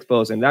SMBs get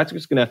exposed. And that's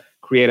just going to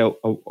create a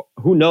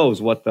who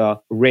knows what the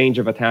range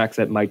of attacks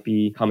that might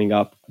be coming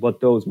up,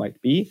 what those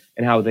might be,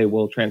 and how they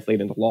will translate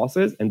into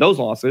losses. And those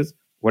losses,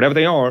 whatever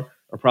they are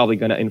probably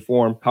going to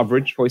inform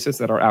coverage choices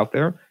that are out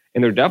there.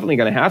 And they're definitely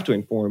going to have to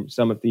inform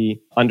some of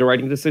the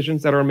underwriting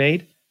decisions that are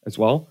made as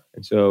well.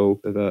 And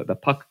so the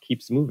puck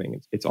keeps moving.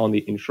 It's on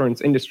the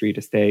insurance industry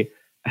to stay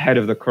ahead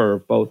of the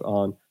curve, both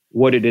on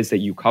what it is that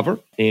you cover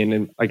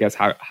and I guess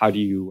how do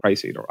you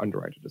price it or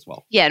underwrite it as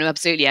well. Yeah, no,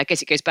 absolutely. I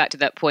guess it goes back to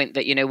that point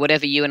that,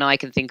 whatever you and I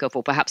can think of,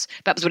 or perhaps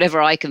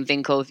whatever I can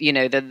think of,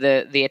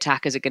 the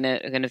attackers are going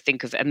to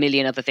think of a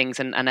million other things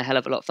and a hell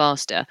of a lot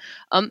faster.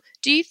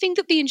 Do you think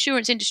that the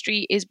insurance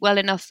industry is well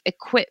enough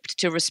equipped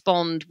to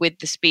respond with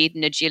the speed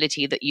and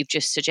agility that you've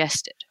just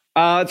suggested?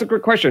 It's a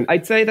great question.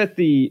 I'd say that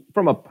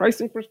from a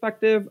pricing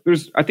perspective,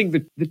 I think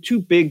the two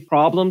big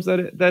problems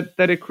that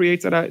it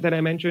creates that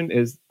I mentioned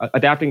is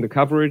adapting the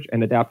coverage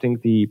and adapting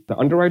the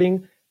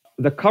underwriting.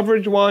 The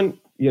coverage one,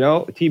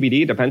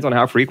 TBD, depends on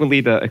how frequently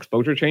the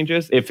exposure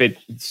changes. If it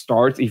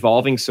starts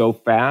evolving so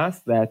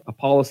fast that a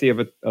policy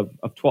of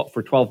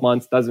 12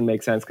 months doesn't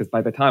make sense, because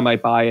by the time I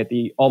buy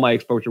it, all my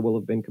exposure will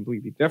have been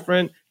completely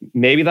different.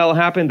 Maybe that'll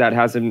happen. That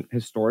hasn't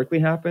historically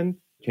happened.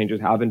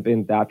 Changes haven't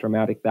been that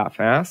dramatic that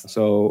fast.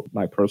 So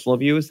my personal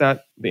view is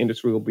that the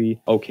industry will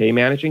be okay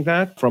managing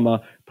that. From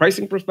a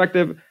pricing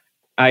perspective,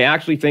 I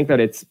actually think that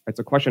it's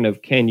a question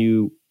of, can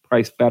you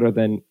price better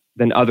than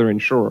other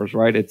insurers,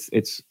 right?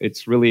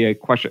 It's really a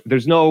question.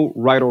 There's no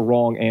right or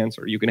wrong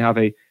answer. You can have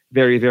a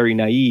very, very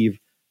naive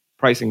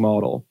pricing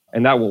model,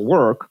 and that will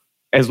work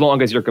as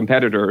long as your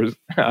competitors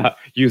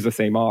use the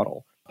same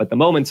model. But the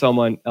moment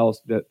someone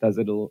else does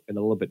it in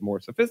a little bit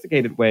more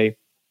sophisticated way,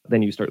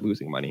 then you start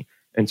losing money.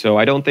 And so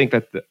I think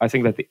that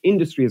the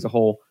industry as a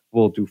whole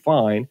will do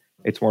fine.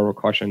 It's more of a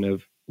question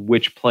of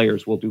which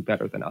players will do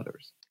better than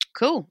others.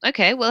 Cool.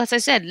 Okay. Well, as I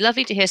said,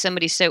 lovely to hear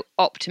somebody so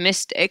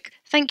optimistic.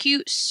 Thank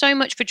you so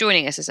much for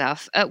joining us,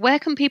 Asaf. Where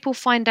can people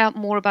find out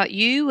more about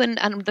you and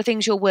the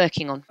things you're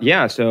working on?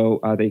 Yeah, so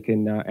they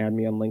can add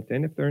me on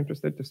LinkedIn if they're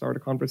interested to start a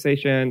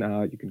conversation.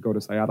 You can go to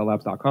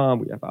sayadalabs.com.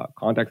 We have a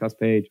contact us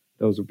page.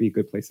 Those would be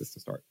good places to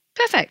start.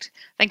 Perfect.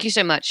 Thank you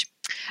so much.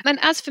 And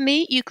as for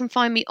me, you can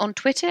find me on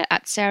Twitter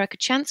at Sarah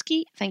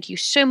Kachansky. Thank you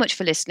so much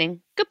for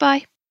listening.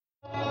 Goodbye.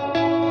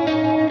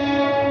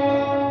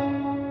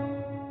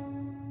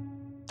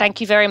 Thank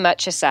you very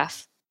much,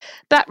 Asaf.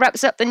 That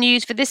wraps up the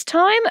news for this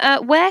time.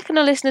 Where can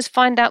our listeners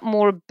find out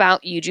more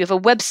about you? Do you have a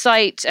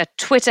website, a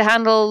Twitter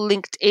handle,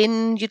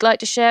 LinkedIn you'd like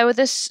to share with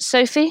us,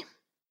 Sophie?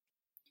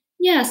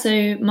 Yeah,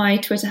 so my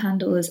Twitter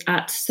handle is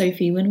at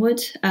Sophie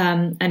Winwood.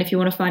 And if you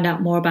want to find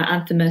out more about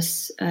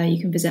Anthemis, you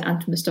can visit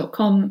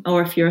anthemis.com.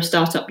 Or if you're a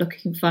startup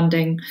looking for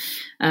funding,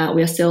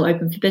 we are still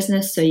open for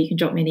business. So you can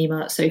drop me an email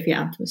at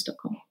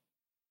sophie@anthemis.com.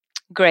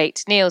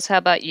 Great. Niels, how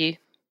about you?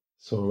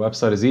 So our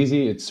website is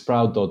easy. It's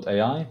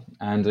sprout.ai.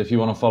 And if you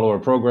want to follow our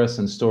progress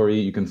and story,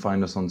 you can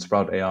find us on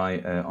Sprout AI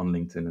on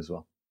LinkedIn as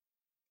well.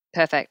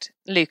 Perfect.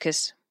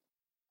 Lucas?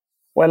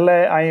 Well,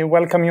 I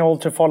welcome you all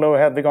to follow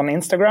Hedvig on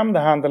Instagram.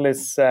 The handle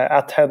is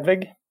at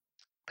Hedvig.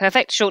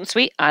 Perfect. Short and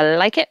sweet. I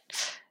like it.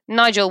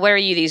 Nigel, where are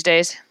you these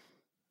days?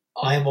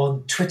 I'm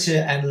on Twitter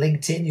and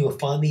LinkedIn. You'll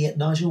find me at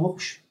Nigel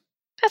Walsh.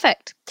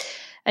 Perfect.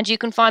 And you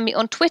can find me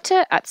on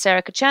Twitter at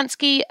Sarah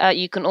Kachansky.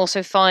 You can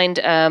also find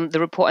the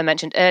report I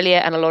mentioned earlier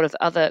and a lot of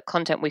other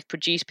content we've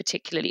produced,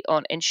 particularly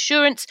on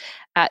insurance,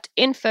 at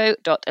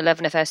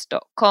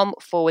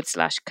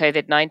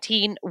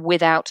info.11fs.com/COVID-19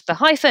 without the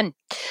hyphen.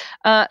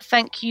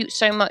 Thank you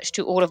so much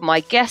to all of my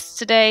guests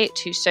today,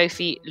 to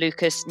Sophie,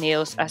 Lucas,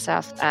 Niels,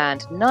 Asaf,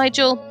 and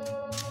Nigel.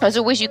 As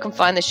always, you can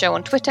find the show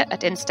on Twitter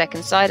at Instech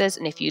Insiders.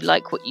 And if you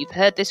like what you've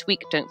heard this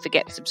week, don't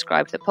forget to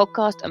subscribe to the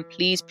podcast. And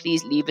please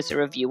leave us a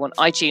review on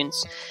iTunes.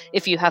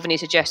 If you have any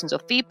suggestions or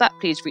feedback,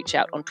 please reach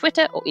out on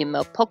Twitter or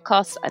email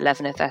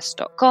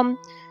podcasts@11fs.com.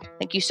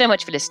 Thank you so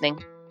much for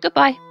listening.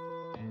 Goodbye.